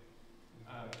 exactly.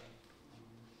 Like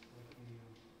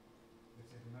they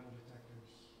say the metal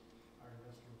detectors are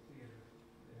industrial theater.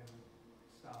 They haven't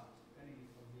stopped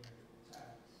any of the actual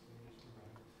attacks. They just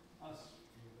provide us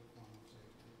with a form of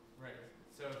safety. Right.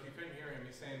 So if you couldn't hear him,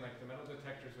 he's saying like the metal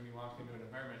detectors when you walk into an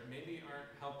environment maybe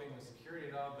aren't helping with security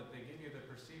at all, but they give you the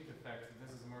perceived effect that this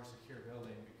is a more secure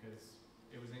building because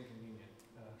it was inconvenient.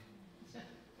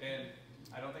 And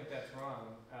I don't think that's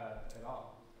wrong at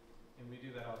all. And we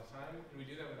do that all the time. And we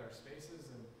do that with our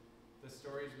spaces and the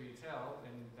stories we tell.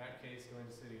 In that case, going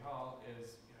to City Hall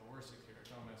is, we're secure.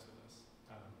 Don't mess with us.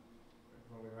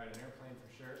 When we ride an airplane, for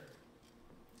sure.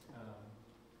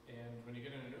 And when you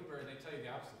get in an Uber, they tell you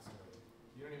the opposite story.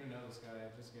 You don't even know this guy.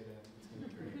 Just get in. It's going to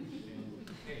be great. And,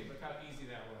 hey, look how easy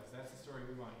that was. That's the story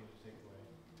we want you to take away.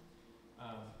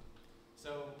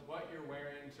 So what you're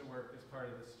wearing to work is part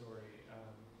of the story.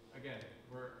 Again,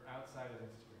 we're outside of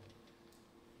Instagram.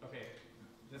 Okay,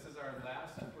 this is our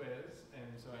last quiz,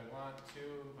 and so I want 2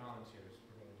 volunteers.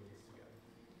 We're going to do this together.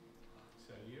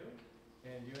 So you,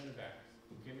 and you in the back.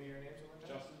 Give me your names one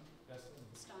more time. Justin.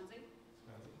 Stanzi.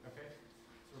 Okay.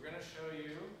 So we're going to show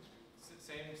you,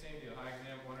 same deal, high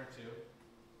exam 1 or 2.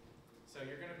 So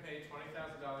you're going to pay $20,000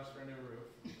 for a new roof.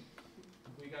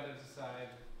 We got to decide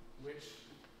which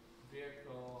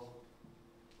vehicle,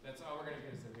 that's all we're going to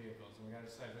get is the vehicles, and we got to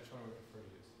decide which one we prefer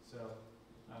to use. So,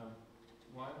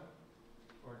 1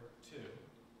 or 2?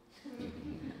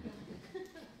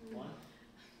 1?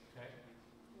 Okay.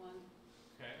 1.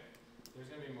 Okay.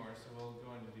 There's going to be more, so we'll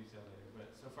go into detail later.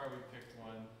 But so far we've picked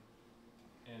 1,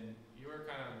 and you were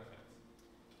kind of on the fence.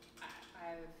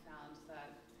 I've found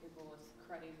that people with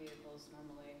cruddy vehicles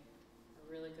normally are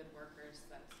really good workers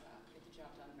that get the job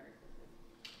done very quickly.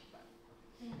 But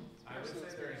I would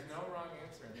say there is no wrong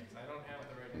answer in this. I don't have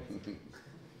the right answer.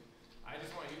 I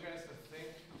just want you guys to think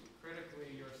critically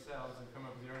yourselves and come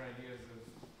up with your own ideas of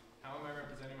how am I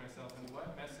representing myself and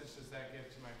what message does that give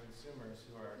to my consumers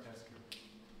who are our test group.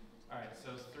 All right,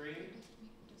 so 3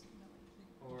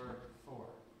 or 4.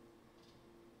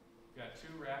 We've got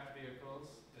 2 wrapped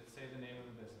vehicles that say the name of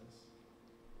the business.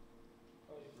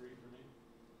 Probably 3 for me.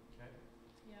 Okay.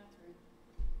 yeah, 3.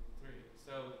 3.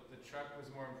 So the truck was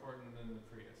more important than the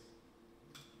Prius.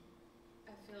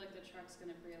 I feel like the truck's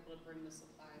going to be able to bring the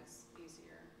supplies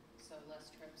easier, so less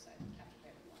trips, I have to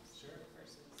pay them less. Sure.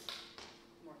 Versus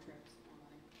more trips, more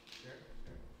money. Sure.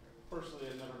 Personally,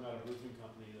 I've never met a roofing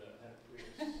company that had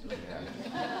Prius.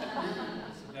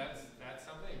 So that's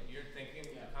something. You're thinking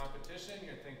competition,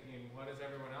 you're thinking what is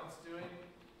everyone else doing?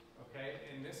 Okay,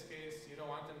 in this case, you don't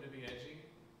want them to be edgy.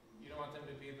 You don't want them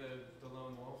to be the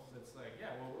lone wolf that's like,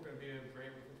 yeah, well, we're going to be a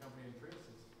great roofing company in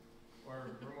Priuses.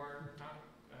 Or we're more cost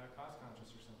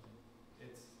conscious or something.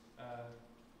 It's,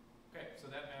 okay, so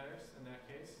that matters in that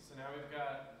case. So now we've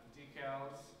got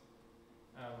decals,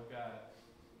 we've got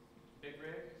big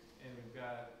rig, and we've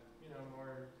got,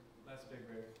 less big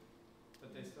rig,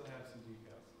 but they still have some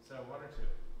decals. So 1 or 2?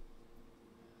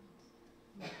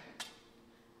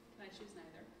 Can I choose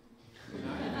neither?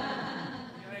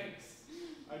 Yikes.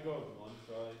 I'd go with 1,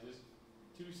 probably. Just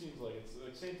 2 seems like it's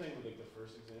like same thing with like the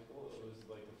first example. It was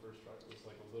like the first truck was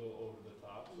like a little over the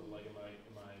top. So like, am I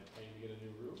paying to get a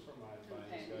new roof, or am I buying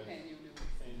this guy's Paying you a new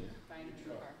buying a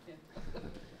new truck? car.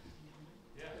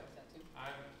 Yeah. Yeah. Go with that too.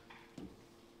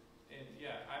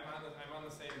 I'm on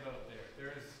the same boat there.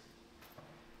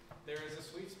 There is a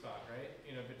sweet spot, right?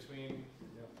 Between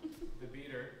the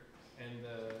beater and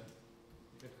the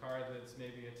car that's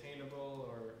maybe attainable,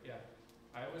 or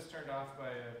I was turned off by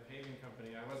a paving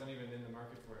company. I wasn't even in the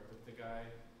market for it, but the guy,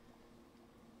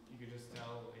 you could just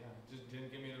tell, just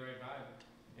didn't give me the right vibe.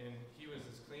 And he was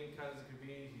as clean cut as it could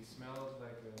be. He smelled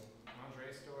like a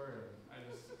lingerie store, and I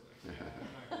just, yeah,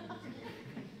 I'm not gonna do it.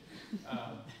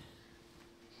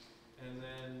 And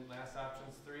then last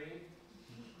option's 3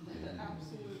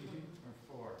 Absolutely.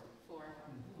 or 4. 4.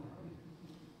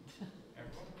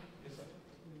 Everyone?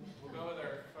 We'll go with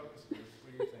our focus groups.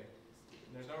 What do you think?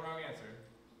 There's no wrong answer.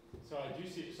 So I do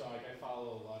see, so like I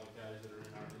follow a lot of guys that are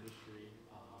in our industry,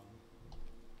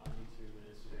 on YouTube and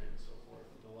Instagram and so forth.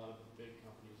 And a lot of the big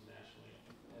companies nationally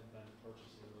have been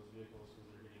purchasing those vehicles because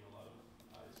they're getting a lot of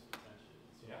eyes and attention and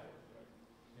so Yeah. forth, right?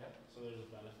 Yeah. So there's a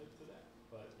benefit to that.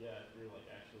 But yeah, if you're like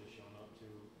actually showing up to,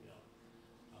 you know,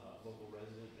 local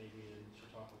resident maybe in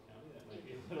Chautauqua County, that might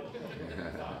be a little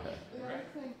tough. The other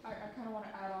thing I kind of want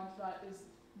to add on to that is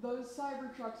those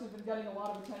Cybertrucks have been getting a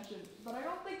lot of attention, but I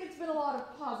don't think it's been a lot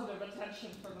of positive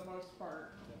attention for the most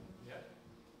part. Yeah.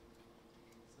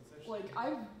 So it's Like,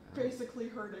 interesting. I've basically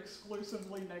heard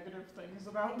exclusively negative things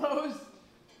about those.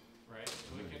 Right,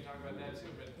 so we can talk about that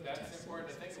too, but that's important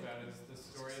to think about is the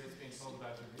story that's being told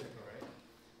about your vehicle, right?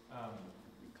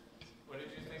 What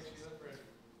did you think, Sheila, for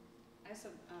I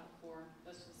said 4.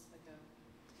 That's just like a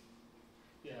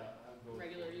Yeah, I'd go with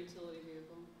regular 4. utility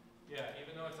vehicle. yeah,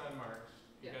 even though it's unmarked,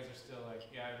 you Yeah. guys are still like,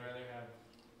 yeah, I'd rather have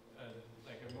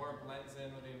like a more blends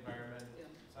in with the environment. Yeah.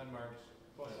 It's unmarked.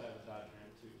 Plus I have a Dodge Ram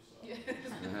too, so.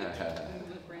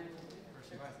 The brand.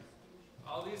 First class.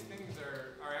 All these things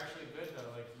are actually good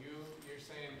though. Like you're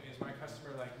saying, is my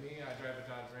customer like me? I drive a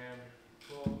Dodge Ram.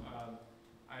 Cool.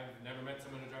 I've never met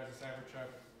someone who drives a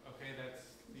Cybertruck. Okay,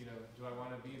 that's, you know, do I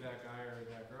want to be that guy or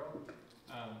that girl?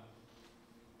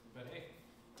 But hey,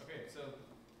 okay, so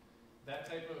that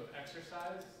type of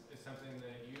exercise is something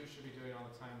that you should be doing all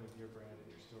the time with your brand and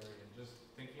your story, and just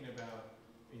thinking about,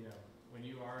 you know, when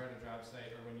you are at a job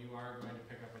site or when you are going to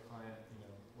pick up a client, you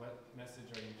know, what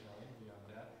message are you telling beyond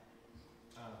that?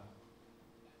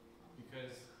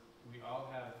 Because we all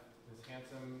have this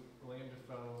handsome William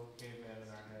Dafoe caveman in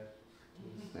our head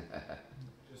who's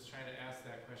just trying to ask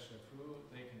that question of who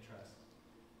they can trust.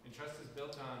 And trust is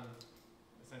built on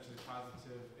essentially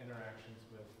positive interactions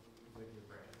with your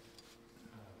brand.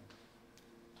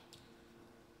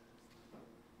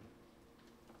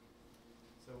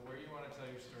 So where you want to tell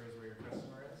your stories where your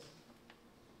customer is,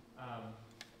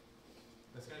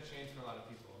 that's going to change for a lot of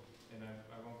people. And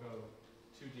I won't go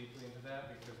too deeply into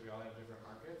that because we all have different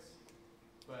markets.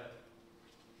 But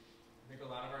I think a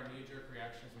lot of our knee-jerk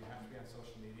reactions, we have to be on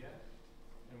social media.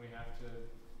 And we have to,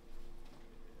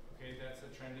 okay, that's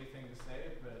a trendy thing to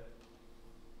say, but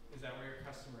is that where your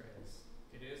customer is?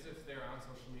 It is if they're on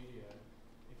social media.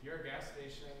 If you're a gas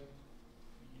station,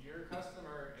 your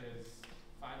customer is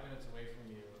 5 minutes away from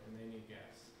you and they need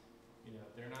gas. You know,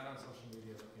 they're not on social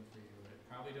media looking for you. It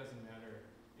probably doesn't matter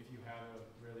if you have a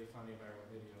really funny viral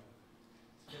video.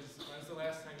 Because when's the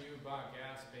last time you bought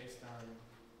gas based on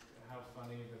how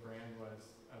funny the brand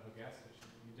was of a gas station?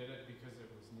 You did it because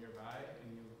it was nearby and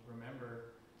you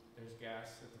remember there's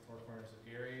gas at the Four Corners of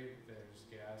Gary, there's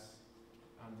gas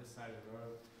on this side of the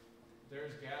road.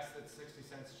 There's gas that's 60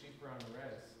 cents cheaper on the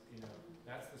res. You know,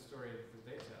 that's the story that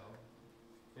they tell.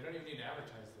 They don't even need to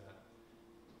advertise that.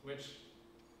 Which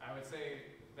I would say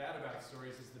that about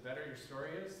stories is the better your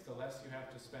story is, the less you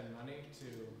have to spend money to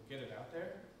get it out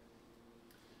there.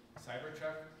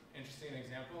 Cybertruck, interesting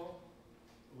example.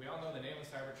 We all know the name of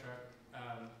Cybertruck.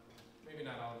 Maybe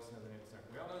not all of us know the name of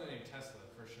Cybertruck. We all know the name Tesla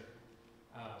for sure.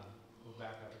 We'll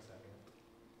back up a second.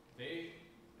 They,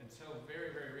 until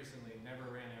very, very recently, never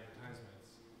ran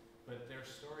advertisements. But their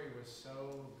story was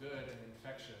so good and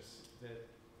infectious that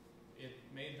it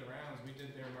made the rounds. We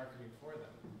did their marketing for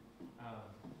them.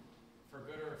 For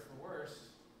good or for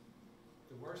worse,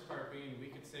 the worst part being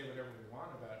we could say whatever we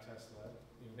want about Tesla.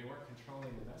 You know, they weren't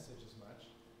controlling the message as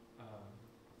much.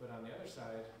 But on the other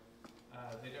side,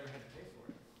 they never had to pay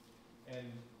for it. And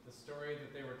the story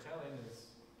that they were telling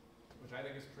is, which I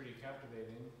think is pretty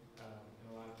captivating, and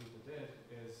a lot of people did,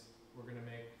 is we're going to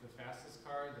make the fastest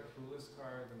car, the coolest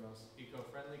car, the most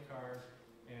eco-friendly car,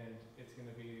 and it's going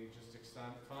to be just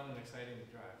fun and exciting to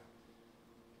drive.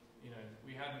 You know,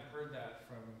 we hadn't heard that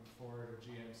from Ford or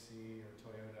GMC or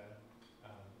Toyota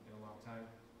in a long time.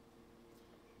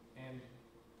 And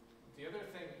the other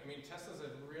thing, I mean, Tesla's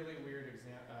a really weird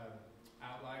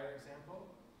outlier example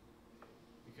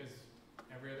because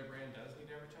every other brand does need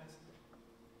advertising.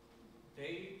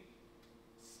 They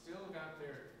still got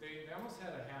they almost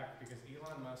had a hack because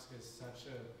Elon Musk is such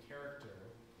a character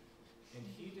and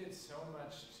he did so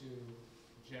much to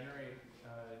generate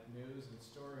news and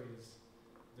stories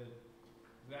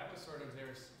that was sort of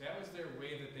their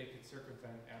way that they could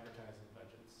circumvent advertising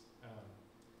budgets.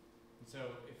 And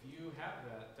so if you have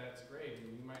that, that's great.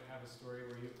 And you might have a story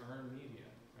where you earn media.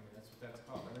 I mean, that's what that's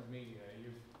called, earned media.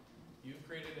 you've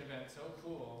created an event so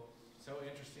cool, so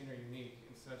interesting or unique,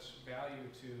 and such value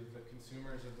to the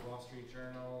consumers of the Wall Street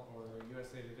Journal or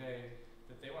USA Today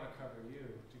that they want to cover you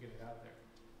to get it out there.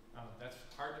 That's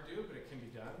hard to do, but it can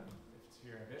be done. If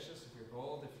you're ambitious, if you're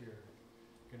bold, if you're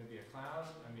going to be a clown,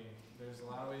 I mean, there's a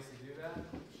lot of ways to do that.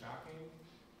 Shocking.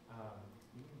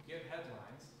 You can get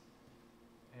headlines,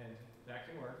 and that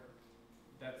can work.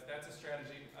 That's a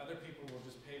strategy. Other people will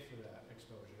just pay for that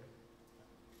exposure.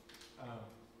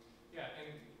 Yeah,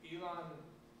 and Elon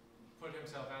put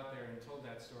himself out there and told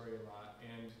that story a lot,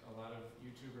 and a lot of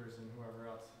YouTubers and whoever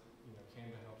else, came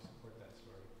to help support that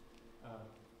story.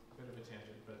 Bit of a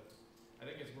tangent, but I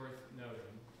think it's worth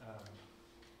noting.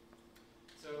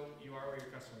 So you are where your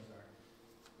customers are.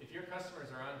 If your customers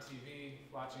are on TV,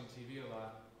 watching TV a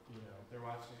lot, they're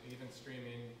watching, even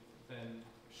streaming, then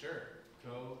sure,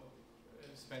 go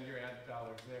spend your ad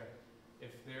dollars there.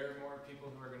 If there are more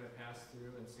people who are going to pass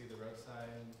through and see the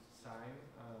roadside sign,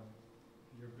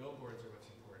 your billboards are what's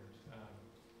important.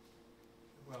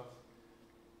 Well,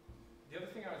 the other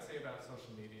thing I would say about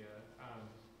social media,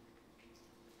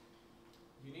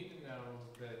 you need to know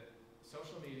that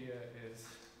social media is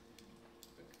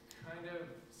kind of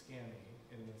scammy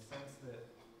in the sense that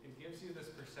it gives you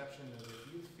this perception that if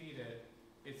you feed it,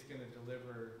 it's going to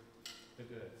deliver the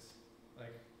goods.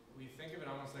 Like, we think of it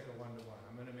almost like a one-to-one.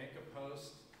 I'm going to make a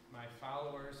post, my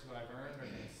followers who I've earned are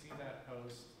going to see that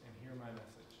post and hear my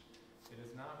message. It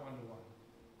is not one-to-one.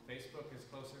 Facebook is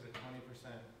closer to 20%.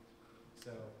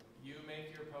 So you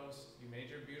make your post, you made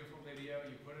your beautiful video,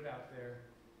 you put it out there.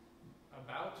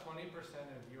 About 20%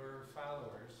 of your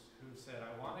followers who said,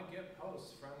 I want to get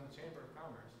posts from the Chamber of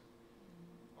Commerce,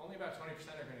 only about 20%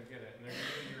 are going to get it, and they're going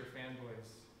to be your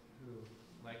fanboys who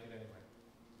like it anyway.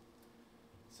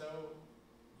 So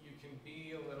you can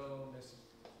be a little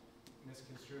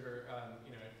misconstrued, or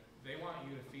they want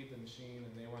you to feed the machine,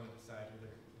 and they want to decide who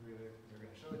they're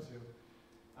going to show it to.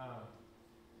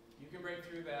 You can break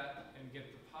through that and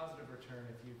get the positive return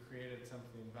if you created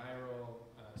something viral,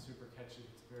 super catchy.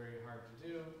 It's very hard to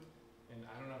do, and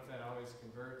I don't know if that always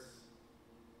converts.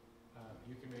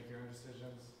 You can make your own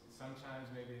decisions. Sometimes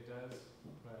maybe it does,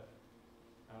 but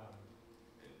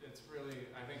it's really,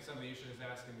 I think something you should just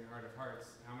ask in your heart of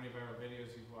hearts, how many viral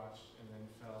videos you've watched and then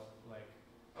felt like,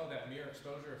 oh, that mere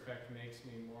exposure effect makes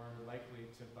me more likely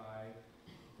to buy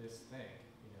this thing.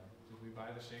 Did we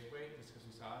buy the shake weight just because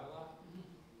we saw it a lot?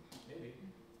 Maybe.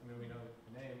 I mean, we know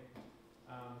the name.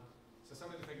 So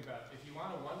something to think about. If you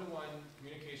want a one-to-one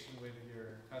communication with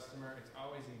your customer, it's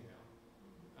always email.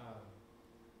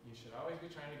 You should always be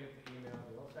trying to get the email,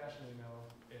 the old-fashioned email.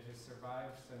 It has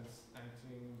survived since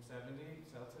 1970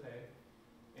 till today,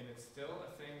 and it's still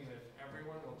a thing that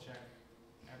everyone will check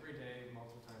every day,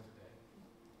 multiple times a day.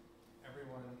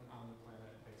 Everyone on the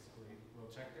planet, basically, will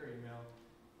check their email.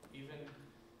 Even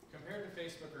compared to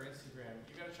Facebook or Instagram,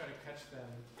 you got to try to catch them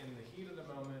in the heat of the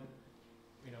moment.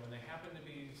 When they happen to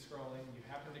be scrolling, you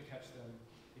happen to catch them.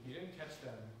 If you didn't catch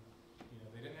them,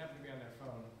 they didn't happen to be on their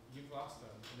phone, you've lost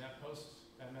them, and that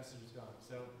message is gone.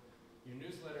 So your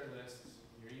newsletter list,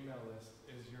 your email list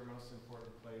is your most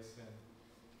important place, and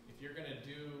if you're going to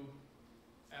do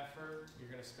effort,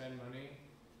 you're going to spend money,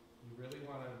 you really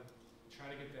want to try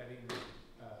to get that email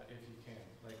if you can.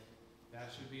 Like,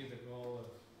 that should be the goal of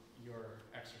your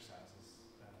exercises.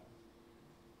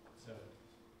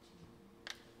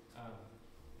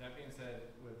 That being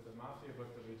said, with the Mafia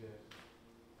book that we did,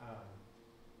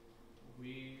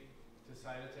 we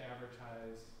decided to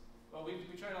advertise. Well, we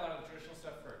tried a lot of the traditional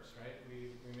stuff first, right?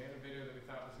 We made a video that we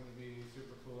thought was going to be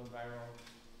super cool and viral,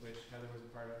 which Heather was a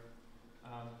part of.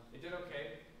 It did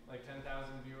okay, like 10,000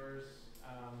 viewers.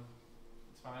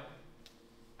 It's fine.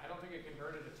 I don't think it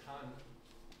converted a ton,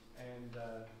 and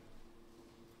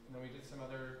then we did some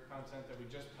other content that we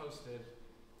just posted,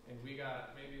 and we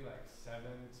got maybe like 7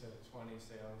 to 20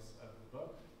 sales of the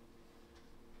book.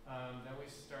 Then we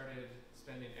started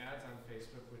spending ads on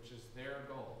Facebook, which is their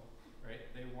goal, right?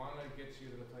 They want to get you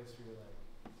to the place where you're like,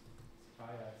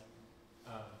 buy ads.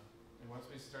 And once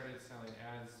we started selling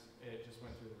ads, it just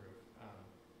went through the roof.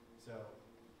 So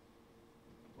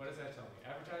what does that tell me?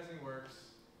 Advertising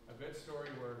works, a good story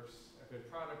works, a good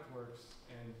product works,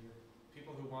 and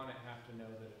people who want it have to know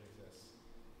that it exists.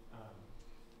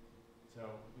 So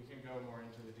we can go more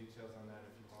into the details on that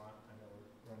if you want. I know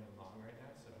we're running long right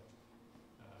now, so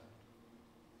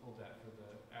hold that for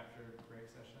the after break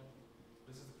session.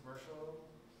 This is the commercial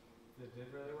that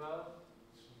did really well.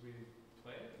 Should we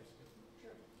play it?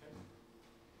 Sure. Okay.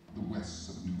 The Wests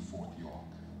of New Fort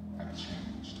York have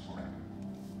changed forever.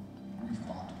 We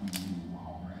thought we knew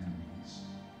our enemies,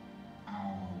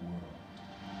 our world.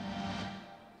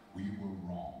 We were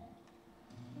wrong.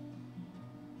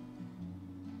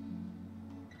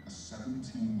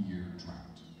 17-year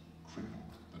drought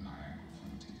crippled the Niagara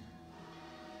frontier.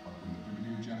 But when the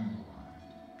Brigadier General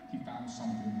arrived, he found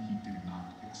something he did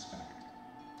not expect.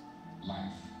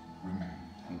 Life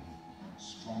remained.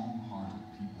 Strong-hearted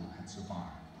people had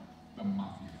survived the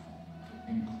mafia fall,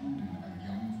 including a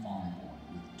young farm boy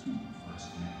with 2 first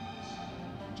names.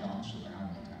 Josh of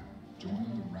Allentown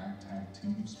joined the ragtag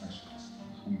team of specialists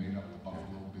who made up the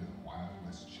Buffalo Bill Wild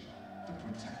West show, the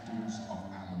protectors of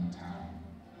Allentown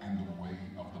and the way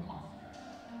of the mafia.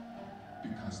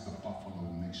 Because the Buffalo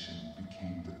Nation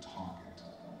became the target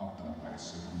of the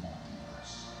massive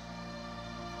multiverse.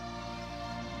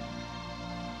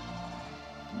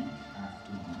 Week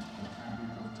after week, the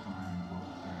fabric of time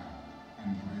broke down and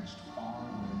bridged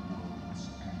faraway worlds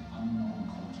and unknown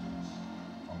cultures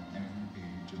from every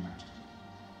age imaginable.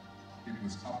 It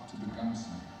was up to the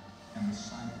gunslinger and the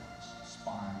cyborgs,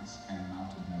 spies, and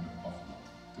mounted men of Buffalo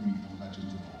to meet the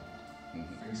legends of old,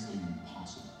 face the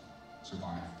impossible,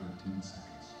 survive 13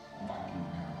 seconds, Viking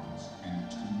miracles,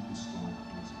 and 2 historic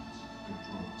blizzards that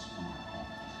drove us from our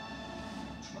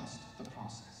homes. Trust the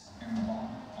process.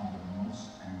 Embark on the most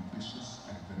ambitious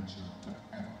adventure to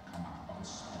ever come out of a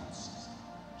sports season.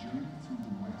 Journey through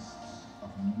the wastes of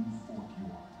New Fort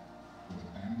York, where the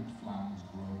banded flowers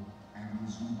grow and the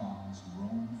Zubans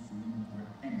roam free where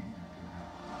anything can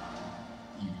happen,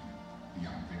 even the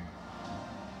unthinkable.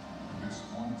 This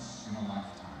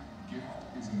once-in-a-lifetime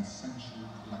gift is an essential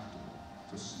collectible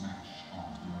to smash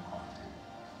onto your coffee table.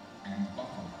 And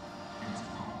Buffalo, it's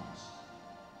ours.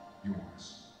 Yours.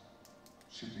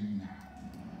 Shipping now.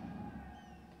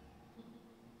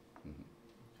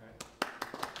 Okay.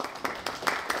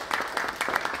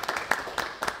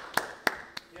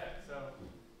 Yeah, so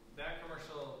that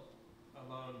commercial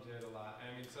alone did a lot.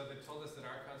 I mean, so they told us that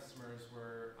our customers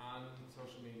were on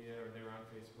social media or they were on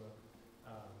Facebook,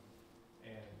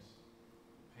 and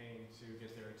paying to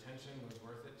get their attention was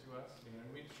worth it to us. You know, and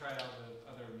we tried all the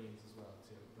other means as well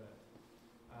too. But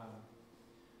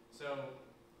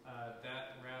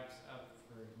that wraps up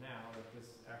for now with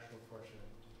this actual portion.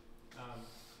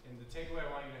 And the takeaway I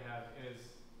want you to have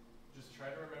is just try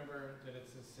to remember that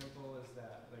it's as simple as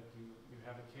that. Like you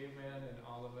have a caveman in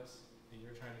all of us that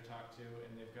you're trying to talk to,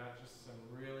 and they've got just some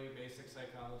really basic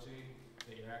psychology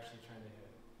that you're actually trying to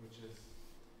hit, which is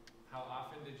how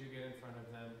often did you get in front of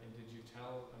them, and did you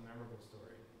tell a memorable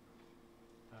story?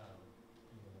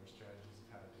 There are strategies of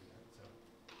how to do that. So,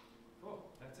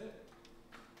 cool. That's it.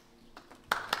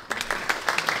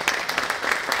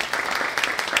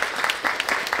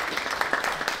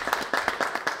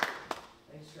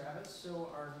 Thanks, Travis.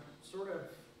 So our sort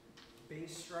of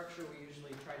base structure we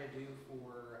usually try to do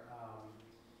for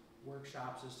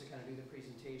workshops is to kind of do the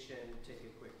presentation, take a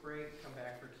quick break, come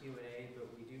back for Q&A, but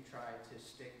we do try to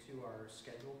stick to our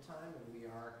scheduled time, and we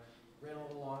are running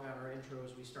along on our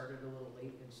intros. We started a little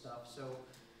late and stuff, so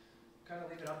kind of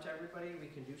leave it up to everybody.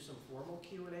 We can do some formal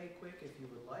Q&A quick if you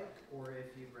would like, or if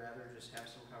you'd rather just have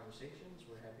some conversations,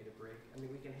 we're happy to break. I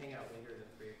mean, we can hang out later than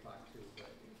 3 o'clock too,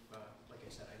 but if, like I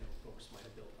said, I know folks might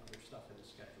have built other stuff in the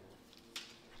schedule.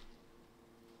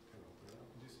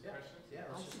 Do some Yeah. questions? Yeah,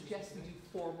 I let's just suggest we do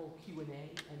formal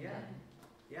Q&A and Yeah. then.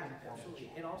 Yeah, informal absolutely.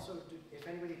 chat. And also, if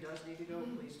anybody does need to go,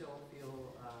 please don't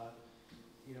feel,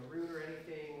 rude or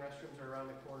anything. Restrooms are around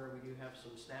the corner. We do have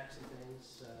some snacks and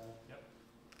things, Yep.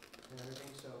 and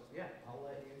everything. So, yeah, I'll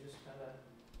let you just kind of,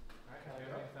 All right. Do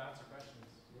you have any thoughts or questions?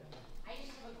 yeah. I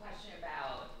just have a question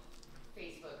about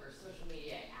Facebook or social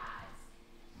media ads.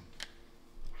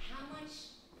 How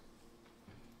much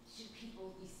should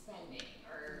people be spending?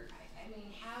 Or, I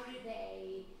mean, how do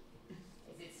they,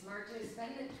 is it smart to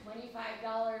spend the $25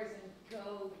 and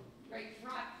go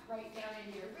drop right down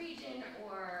into your region?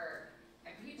 Or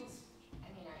are people, I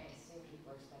assume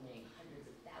people are spending hundreds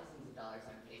of thousands of dollars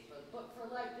on Facebook, but for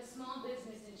like the small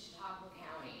business in Chautauqua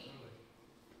County,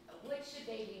 what should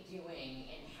they be doing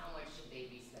and how much should they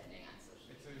be spending on social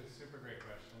media? It's a super great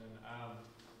question.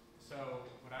 So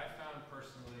what I found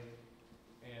personally,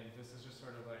 and this is just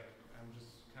sort of like, I'm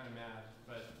just kind of mad,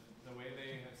 but the way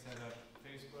they have set up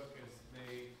Facebook is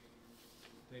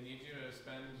they need you to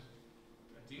spend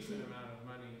a decent amount of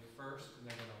money first, and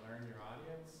they're going to learn your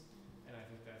audience. And I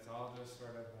think that's all just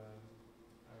sort of a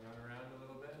run around a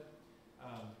little bit.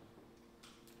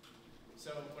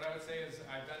 So what I would say is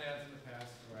I've done ads in the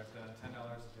past where I've done $10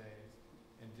 a day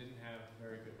and didn't have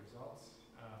very good results,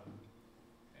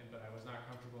 but I was not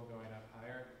comfortable going up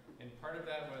higher. And part of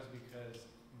that was because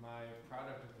my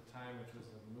product at the time, which was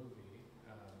a movie,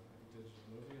 a digital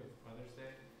movie of Mother's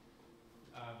Day,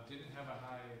 didn't have a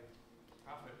high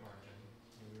profit margin.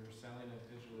 And we were selling it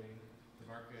digitally. The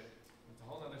market, it's a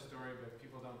whole other story, but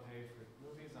people don't pay for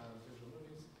movies on digital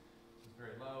movies.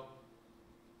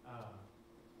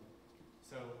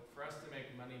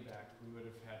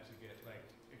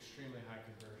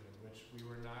 we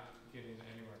were not getting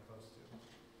anywhere close to.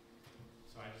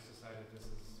 So I just decided this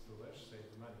is foolish, save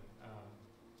the money.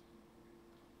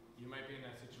 You might be in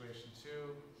that situation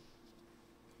too.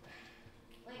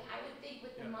 Like, I would think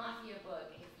with the Yeah. Mafia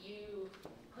book, if you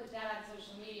put that on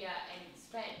social media and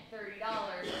spent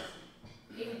 $30,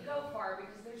 it would go far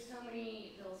because there's so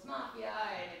many Bill's Mafia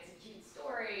and it's a cute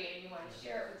story and you want to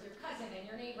share it with your cousin and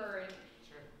your neighbor. And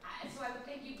Sure. so I would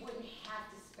think you wouldn't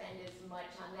have to spend as much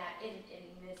on that in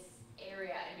this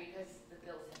area, and because the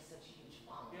Bills have such a huge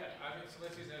following. Yeah, I mean, so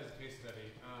let's use that as a case study.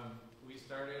 We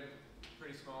started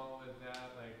pretty small with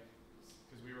that, like,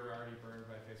 because we were already burned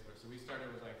by Facebook. So we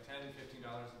started with like $10,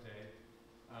 $15 a day.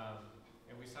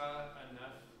 And we saw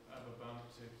enough of a bump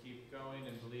to keep going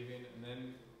and believing. And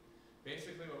then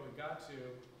basically what we got to,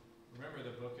 remember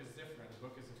the book is different. The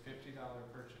book is a $50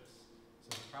 purchase.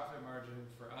 So the profit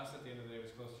margin for us at the end of the day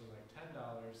was close to like $10.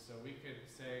 So we could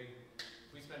say,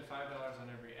 if we spend $5 on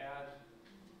every ad,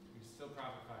 we still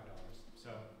profit $5.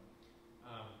 So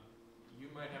you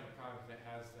might have a product that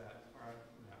has that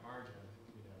margin,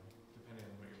 you know, depending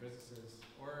on what your business is,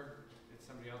 or it's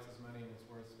somebody else's money and it's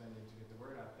worth spending to get the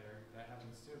word out there. That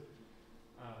happens too.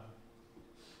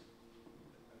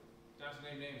 Not to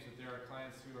name names, but there are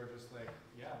clients who are just like,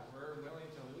 yeah, we're willing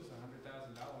to lose $100,000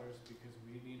 because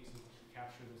we need to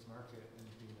capture this market and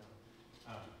be known.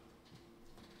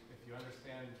 If you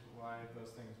understand why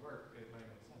those things work, it might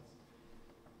make sense.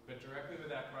 But directly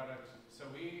with that product, so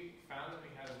we found that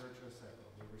we had a virtuous cycle.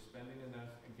 We were spending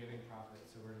enough and getting profit,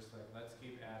 so we're just like, let's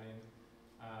keep adding.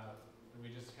 And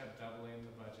we just kept doubling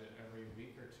the budget every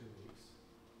week or 2 weeks.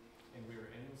 And we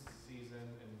were in season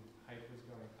and hype was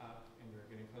going up and we were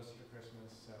getting closer to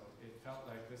Christmas, so it felt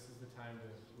like this is the time to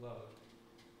load.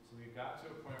 So we got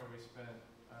to a point where we spent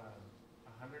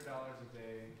 $100 a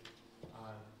day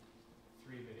on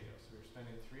 3 videos. So we were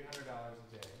spending $300 a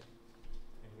day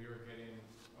and we were getting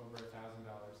over $1,000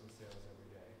 in sales every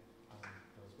day on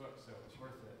those books, so it was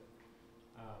worth it.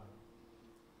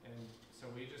 And so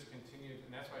we just continued,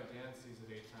 and that's why Dan sees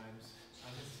it 8 times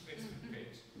on his Facebook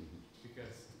page,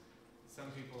 because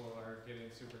some people are getting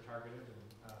super targeted, and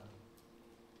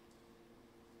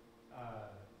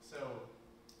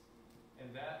and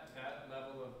that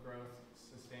level of growth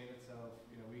sustained itself.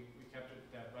 You know, we kept it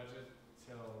that budget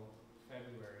till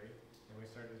February, and we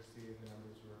started to see the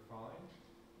numbers were falling.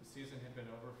 The season had been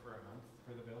over for a month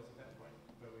for the Bills at that point,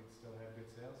 but we still had good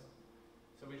sales.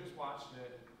 So we just watched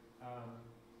it,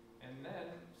 and then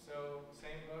so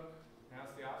same book. Now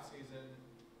it's the off season.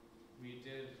 We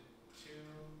did two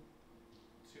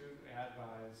ad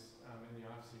buys in the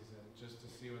off season just to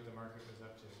see what the market was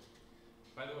up to.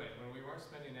 By the way, when we weren't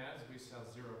spending ads, we sell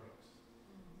 0 books.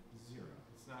 0.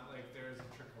 It's not like there's a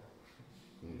trickle.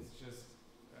 It's just,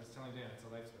 I was telling Dan, it's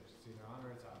a light switch. It's either on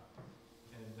or it's off.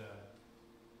 And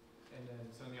then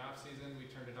so in the off season, we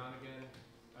turned it on again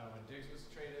when Diggs was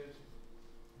traded,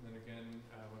 and then again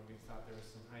when we thought there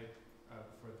was some hype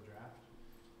before the draft.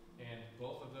 And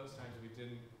both of those times we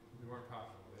weren't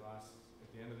profitable. We lost,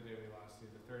 at the end of the day, we lost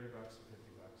either $30 or $50.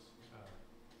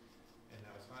 And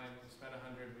that was fine. We spent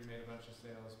 $100, we made a bunch of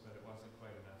sales, but it wasn't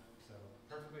quite enough. So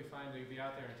perfectly fine to be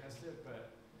out there and test it,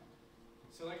 but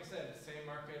so like I said, same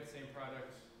market, same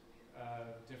product,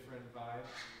 different vibe,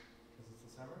 because it's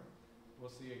the summer.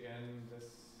 We'll see again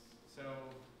this, so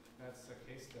that's a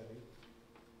case study.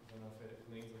 I don't know if it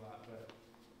leans a lot, but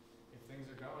if things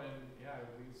are going, yeah,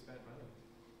 we spent money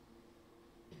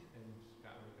and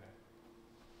got money back.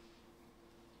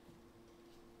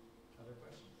 Other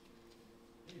questions?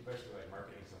 Maybe basically like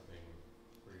marketing something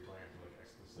where you're going after like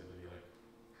exclusivity, like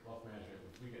wealth management.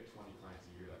 If we get 20 clients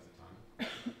a year, that's a ton.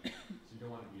 So you don't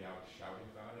want to be out shouting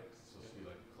about it because it's supposed to be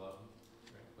like a club.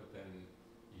 Right. But then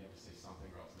you have to say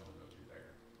something or else no one knows you're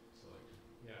there. So like.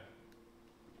 Yeah.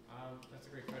 That's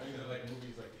a great I question. mean, like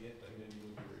movies like the indie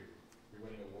movie where you're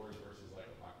winning awards versus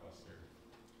like a blockbuster.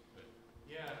 But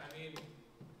Yeah, I mean,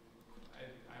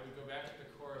 I would go back to the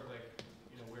core of like,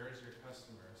 you know, where is your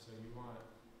customer? So you want,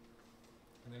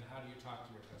 and then how do you talk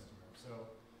to your customer? So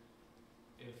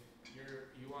if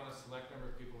you want a select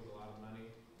number of people with a lot of money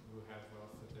who have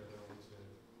wealth that they're willing to,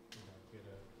 you know, get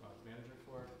a wealth manager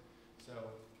for. So,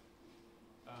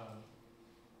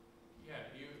 yeah,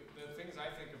 the things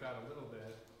I think about a little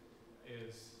bit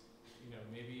is, you know,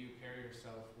 maybe you pair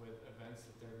yourself with events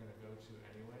that they're going to go to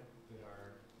anyway that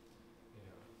are, you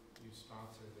know, you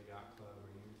sponsor the yacht club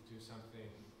or you do something,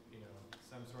 you know,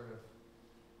 some sort of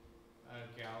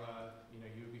gala, you know,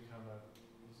 you become a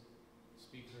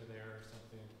speaker there or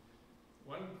something.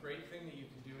 One great thing that you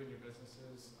can do in your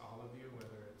businesses, all of you,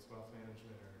 whether it's wealth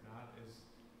management or not, is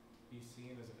be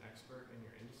seen as an expert in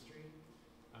your industry.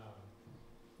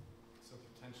 So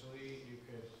potentially you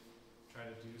could try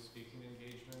to do speaking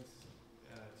engagements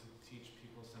to teach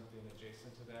people something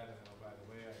adjacent to that. And oh, by the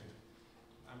way,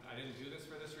 I didn't do this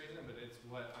for this reason, but it's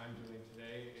what I'm doing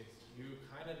today. It's you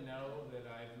kind of know that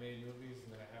I've made movies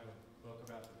and that I have a book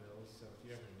about the Bills. So if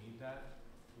you ever need that,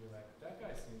 you're like, that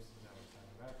guy seems to know what he's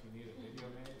talking about. If you need a video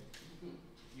made,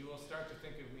 you will start to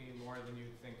think of me more than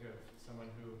you think of someone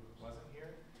who wasn't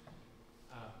here.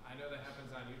 I know that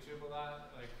happens on YouTube a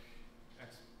lot. Like,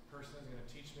 X person is going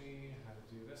to teach me how to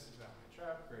do this about my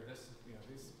truck, or this,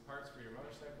 these parts for your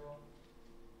motorcycle.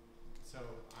 So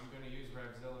I'm going to use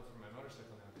Revzilla for my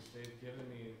motorcycle now because they've given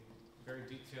me very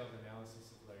detailed analysis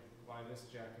of like why this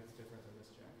jacket's different than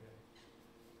this jacket.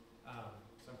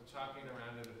 So I'm talking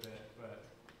around it a bit,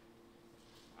 but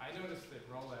I noticed that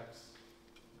Rolex,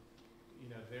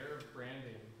 their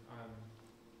branding on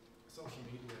social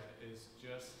media is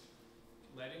just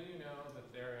letting you know that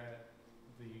they're at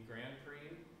the Grand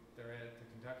Prix, they're at the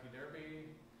Kentucky Derby,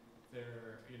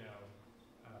 they're,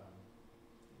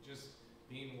 just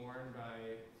being worn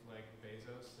by like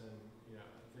Bezos and,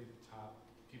 the top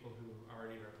people who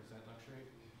already represent luxury.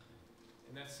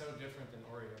 And that's so different than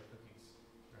Oreo cookies,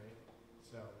 right?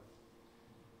 So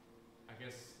I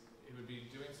guess it would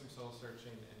be doing some soul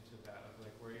searching into that of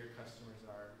like where your customers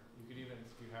are. You could even,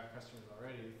 if you have customers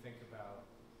already, think about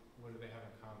what do they have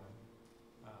in common.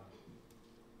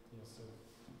 So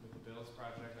with the Bills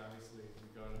project, obviously we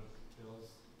go to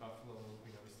Bills, Buffalo,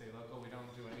 we stay local. We don't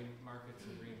do any markets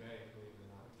in Green Bay, believe it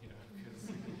or not, because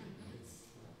it's...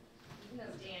 Even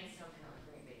though Dan's don't count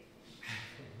Green Bay.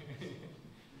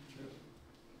 True.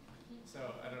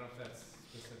 So I don't know if that's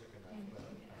specific enough, but...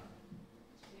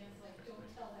 Dan's like, don't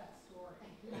tell that story.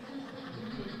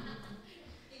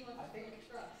 He wants I to think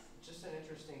trust. just an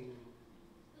interesting,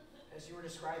 as you were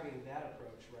describing that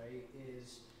approach, right,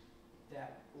 is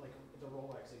that, like the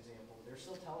Rolex example, they're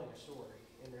still telling a story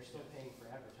and they're still paying for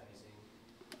advertising.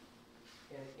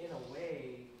 And in a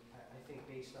way, I think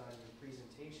based on your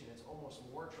presentation, it's almost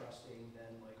more trusting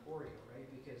than like Oreo, right?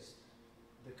 Because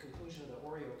the conclusion of the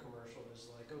Oreo commercial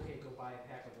is like, okay, go buy a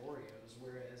pack of Oreos,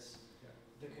 whereas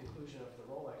the conclusion of the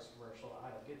Rolex commercial,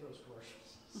 I don't get those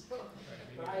commercials.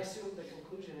 But I assume the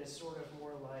conclusion is sort of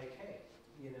more like, hey,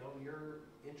 you're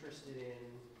interested in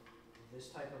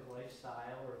this type of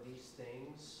lifestyle or these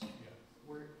things,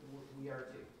 we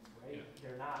are too, right? Yeah.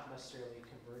 They're not necessarily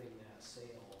converting that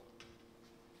sale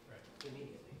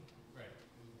immediately. Right.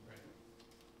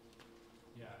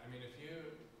 Yeah, I mean, if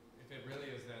it really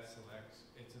is that select,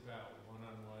 it's about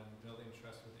one-on-one building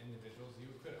trust with individuals.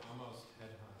 You could almost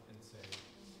headhunt and say,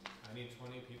 I need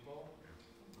 20 people,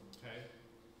 okay?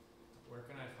 Where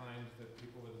can I find the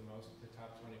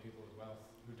top 20 people with wealth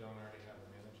who don't already have a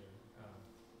manager?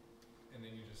 And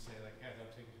then you just say like, hey,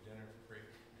 they'll take you to dinner for free.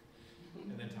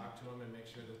 And then talk to them and make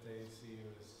sure that they see you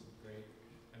as great.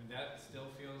 And that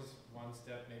still feels one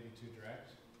step maybe too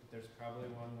direct, but there's probably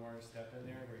one more step in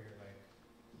there where you're like,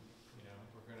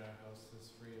 we're going to host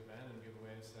this free event and give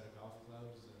away a set of golf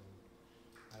clubs, and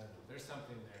I don't know, there's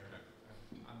something there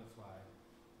on the fly.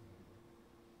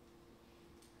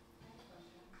 I have a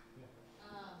question. Yeah.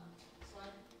 So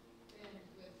I've been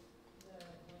with the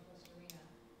Northwest Arena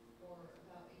for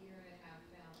about a year and a half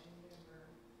now, and whenever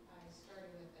I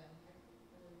started with them,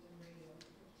 I worked in radio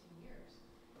for 15 years,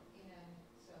 and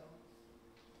so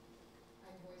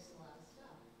I voiced a lot of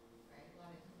stuff, right, a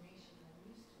lot of information, I'm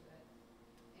used to it,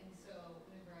 and so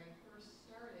whenever I first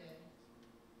started,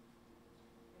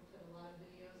 I put a lot of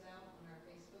videos out on our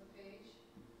Facebook page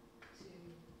to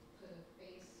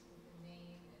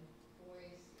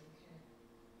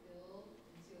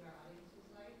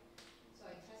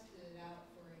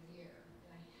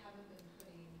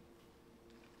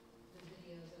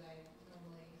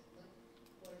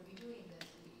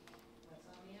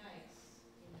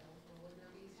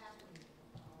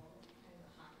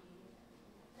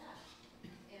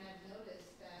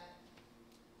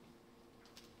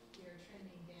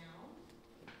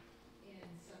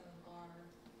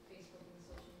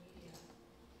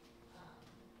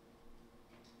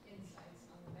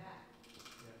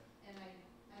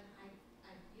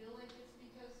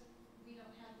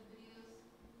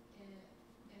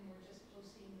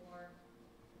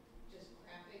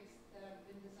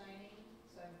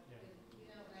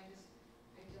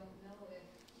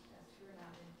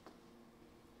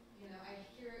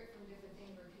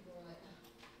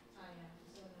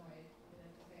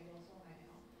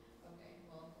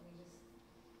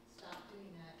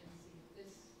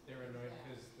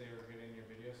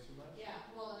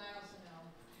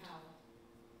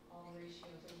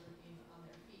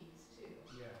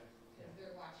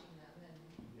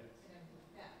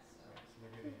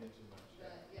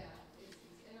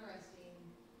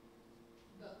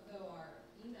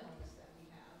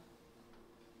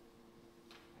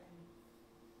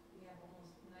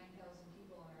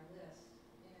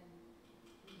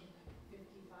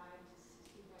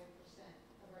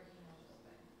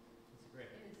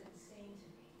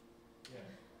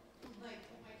like,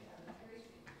 oh my God, that's crazy.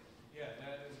 Yeah,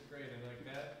 that is great, and like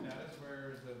that is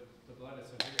where the blood is.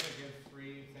 So if you're gonna give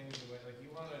free things away, like you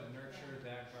wanna nurture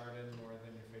that garden more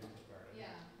than your Facebook garden. Yeah,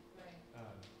 right.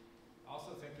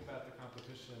 Also think about the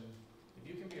competition. If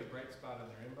you can be a bright spot in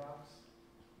their inbox,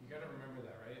 you gotta remember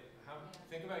that, right?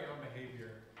 Think about your own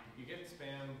behavior. You get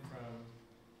spam from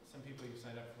some people you've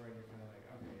signed up for and you're kinda like,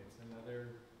 okay, it's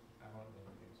another, I won't name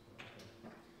names, but okay.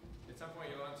 At some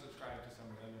point you'll unsubscribe to some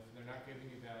of them. If they're not giving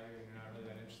you value and you're not really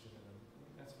that interested in them,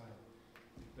 that's fine.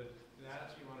 But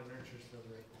that you wanna nurture so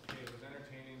that, hey, it was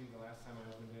entertaining the last time I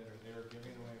opened it, or they were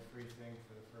giving away a free thing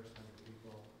for the first 100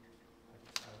 people.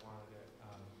 I wanted it.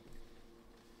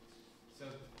 So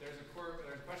there's a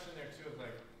question there too of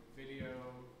like video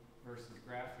versus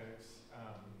graphics.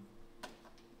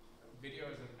 Video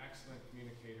is an excellent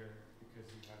communicator because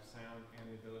you have sound and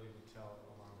the ability to tell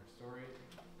a longer story.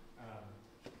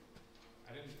 I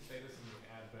didn't say this in the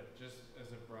ad, but just as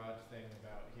a broad thing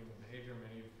about human behavior,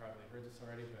 many of you have probably heard this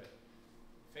already, but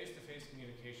face-to-face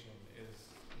communication is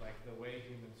like the way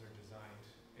humans are designed.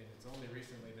 And it's only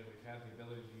recently that we've had the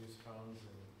ability to use phones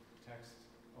and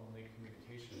text-only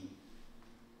communication.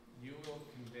 You will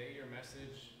convey your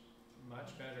message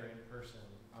much better in person,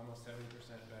 almost 70%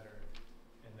 better.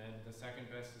 And then the second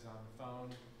best is on the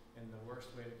phone, and the worst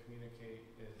way to communicate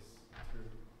is through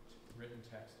written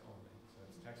text only. So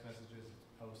it's text messages, it's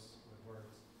posts with words.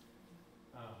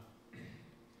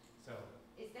 So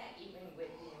Is that even with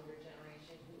the younger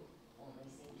generation who only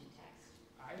seem to text?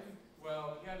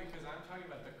 Well, yeah, because I'm talking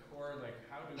about the core, like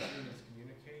how do humans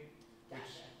communicate, which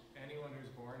Gotcha. anyone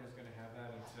who's born is going to have that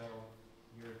until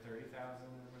you're 30,000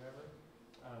 or whatever.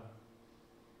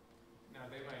 Now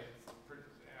they might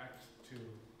act too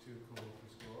cool for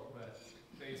school, but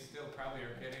they still probably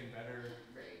are getting better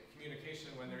communication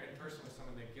when they're in person with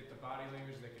someone. They get the body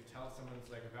language. They can tell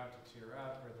someone's like about to tear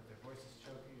up or that their voice is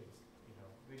choky. It's,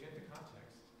 they get the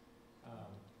context.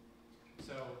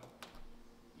 So,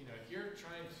 if you're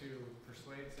trying to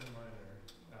persuade someone or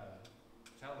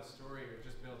tell a story or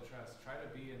just build trust, try to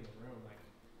be in the room. Like,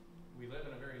 we live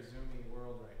in a very Zoomy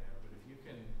world right now, but if you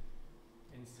can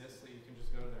insist that you can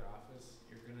just go to their office,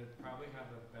 you're going to probably have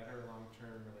a better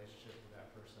long-term relationship with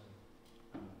that person,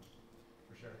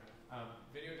 for sure.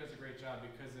 Video does a great job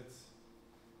because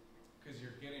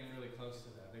you're getting really close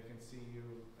to that. They can see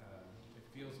you. It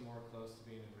feels more close to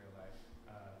being in real life,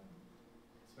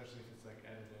 especially if it's like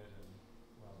edited and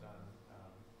well done.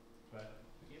 But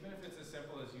even if it's as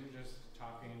simple as you just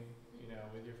talking,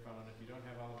 with your phone, if you don't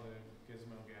have all the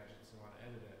gizmo gadgets and want to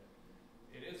edit it,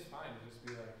 it is fine to just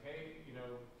be like, hey,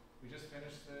 we just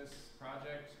finished this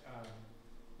project.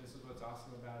 This is what's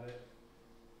awesome about it.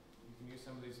 You can use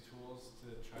some of these tools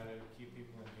to try to keep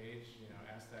people engaged.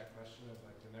 Ask that question of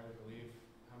like, you'll never believe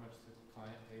how much the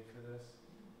client paid for this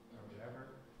or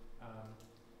whatever.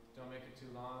 Don't make it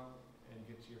too long and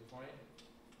get to your point.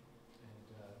 And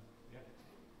yeah.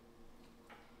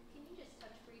 Can you just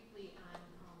touch briefly on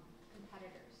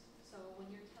competitors? So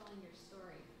when you're telling your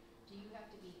story, do you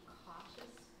have to be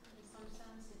cautious in some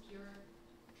sense if you're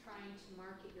trying to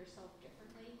market yourself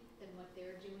differently than what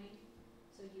they're doing?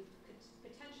 So you could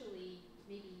potentially,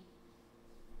 maybe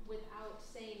without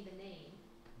saying the name,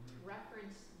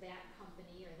 reference that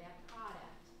company or that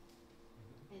product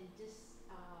and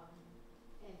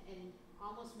and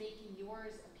almost making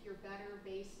yours appear better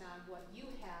based on what you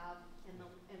have and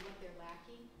what they're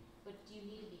lacking. But do you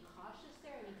need to be cautious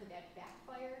there? I mean, could that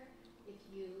backfire if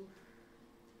you?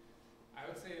 I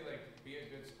would say like be a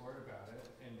good sport about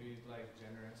it and be like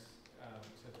generous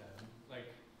to them. Like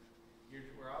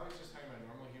we're always just talking about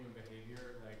normal human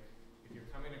behavior. Like if you're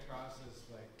coming across as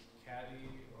like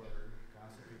catty or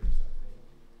gossipy or something,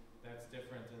 that's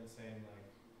different than saying like,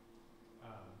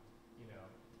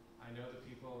 I know the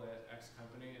people at X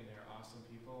company and they're awesome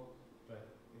people,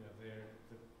 but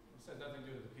this has nothing to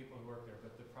do with the people who work there,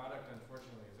 but the product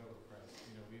unfortunately is overpriced.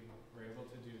 We're able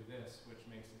to do this, which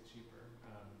makes it cheaper.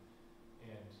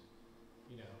 And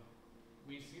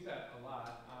we see that a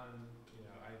lot on,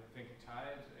 I think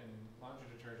Tide and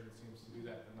laundry detergent seems to do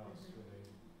that the most, where they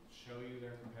show you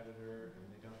their competitor and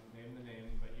they don't name the name,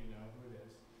 but you know who it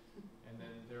is. And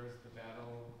then there was the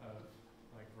battle of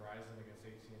like Verizon against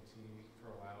AT&T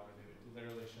for a while, where they would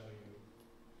literally show you.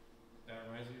 That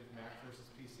reminds me of Mac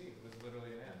versus PC. It was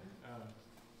literally an ad.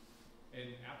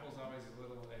 And Apple's always a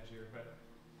little edgier, but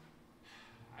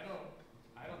I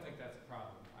don't think that's a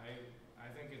problem. I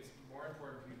think it's more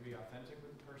important for you to be authentic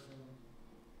with the person.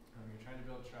 You're trying to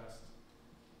build trust,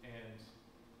 and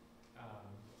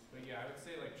but yeah, I would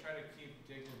say like try to keep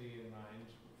dignity in mind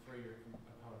for your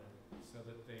opponent, so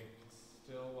that they can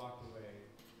still walk away.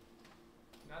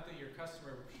 Not that your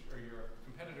customer or your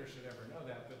competitor should ever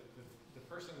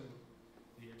person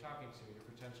that you're talking to, your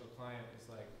potential client, is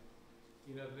like,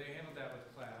 they handled that with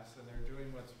class, and they're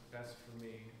doing what's best for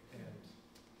me, and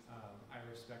I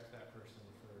respect that person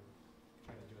for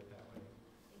trying to do it that way.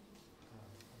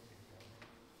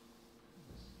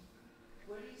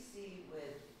 What do you see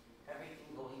with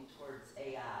everything going towards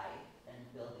AI and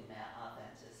building that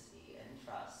authenticity and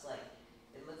trust? Like,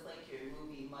 it looks like your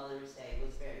movie Mother's Day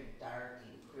was very dark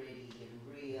and gritty and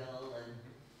real, and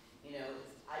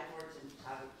I've worked in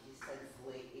photography since the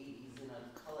late 80s in a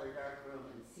color dark room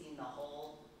and seen the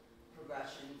whole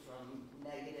progression from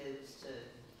negatives to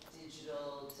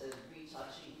digital to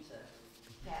retouching to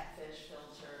catfish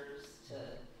filters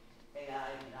to AI.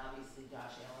 I mean, obviously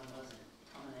Josh Allen wasn't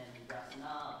coming in and dressing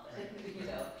up, and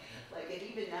and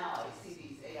even now I see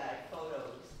these AI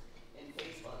photos in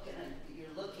Facebook, and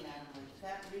you're looking at them like, is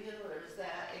that real or is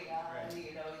that AI? Right.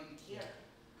 You can't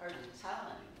hardly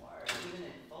tell anymore. Even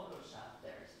in Photoshop,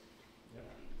 there's you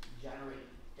generate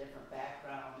different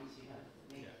backgrounds, to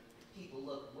make people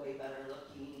look way better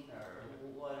looking or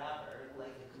whatever,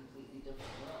 like a completely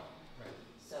different room. Right.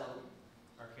 So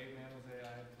Arcade Man was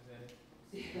AI today.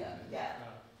 yeah.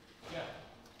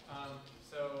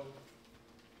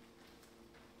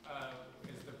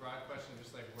 Is the broad question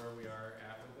just like where we are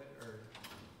at with it, or?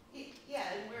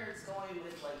 Yeah, and where it's going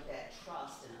with like that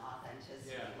trust and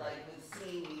authenticity, Yeah, like with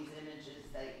seeing these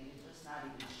images that you're just not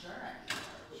even sure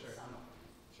anymore with Sure. some of them.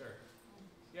 Sure.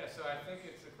 Yeah, so I think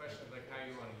it's a question of like how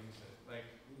you want to use it. Like,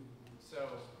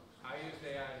 so I used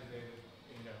AI today to,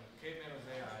 Caveman was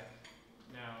AI.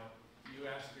 Now, you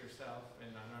ask yourself,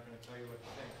 and I'm not going to tell you what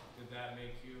to think, did that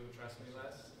make you trust me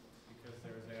less because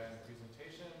there was AI in the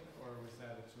presentation, or was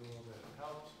that a tool that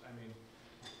helped? I mean,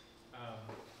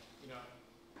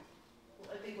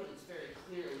 Well, I think when it's very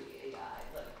clearly AI,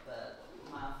 like the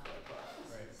mafia books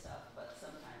Right. and stuff, but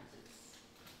sometimes it's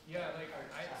yeah, like,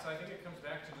 so I think it comes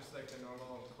back to just like the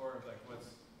normal core of like,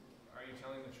 are you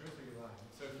telling the truth or are you lying?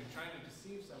 So if you're trying to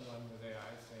deceive someone with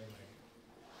AI, saying like,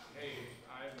 hey,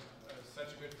 I'm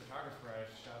such a good photographer, I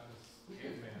shot this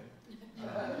caveman,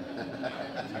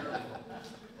 terrible.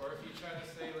 Or if you try to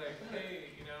say like,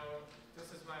 hey,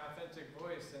 this is my authentic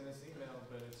voice in this email,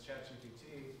 but it's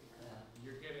ChatGPT,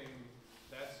 you're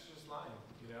that's just lying,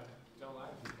 Don't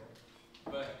lie to people.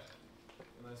 But,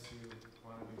 unless you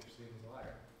want to be perceived as a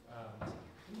liar.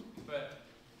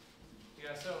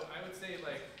 So I would say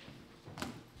like,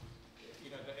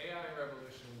 the AI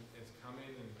revolution is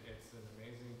coming, and it's an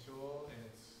amazing tool, and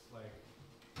it's like,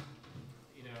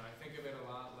 I think of it a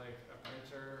lot like a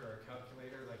printer or a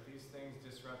calculator. Like, these things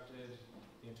disrupted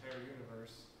the entire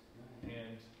universe,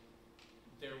 and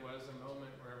there was a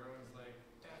moment where everyone's like,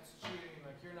 that's cheating,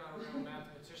 like, you're not a real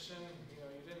mathematician, you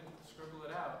didn't scribble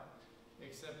it out.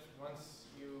 Except once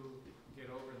you get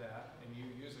over that and you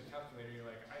use a calculator, you're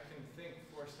like, I can think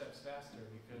 4 steps faster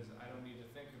because I don't need to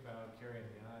think about carrying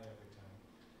the eye every time.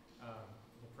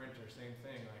 The printer, same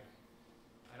thing, like,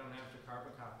 I don't have to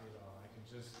carbon copy it all. I can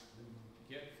just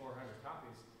get 400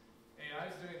 copies. AI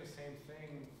is doing the same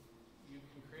thing. You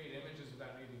can create images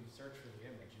without needing to search for the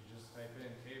image. You just type in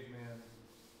caveman,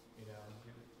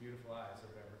 beautiful eyes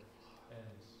or whatever,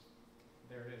 and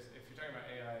there it is. If you're talking about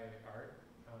AI art,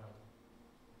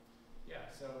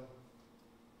 so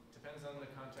depends on the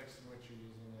context in which you're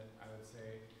using it. I would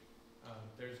say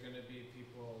there's going to be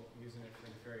people using it for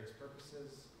nefarious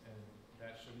purposes, and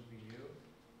that shouldn't be you.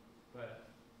 But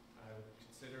I would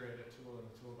consider it a tool in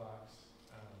the toolbox,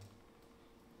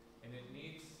 and it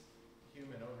needs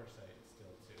human oversight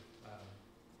still too.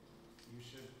 You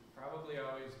should probably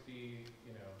always be,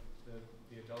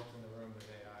 the adult in the room with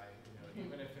AI.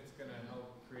 Even if it's going to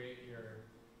help create your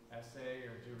essay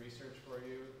or do research for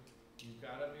you, you've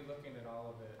got to be looking at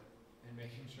all of it and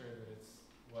making sure that it's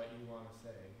what you want to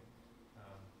say.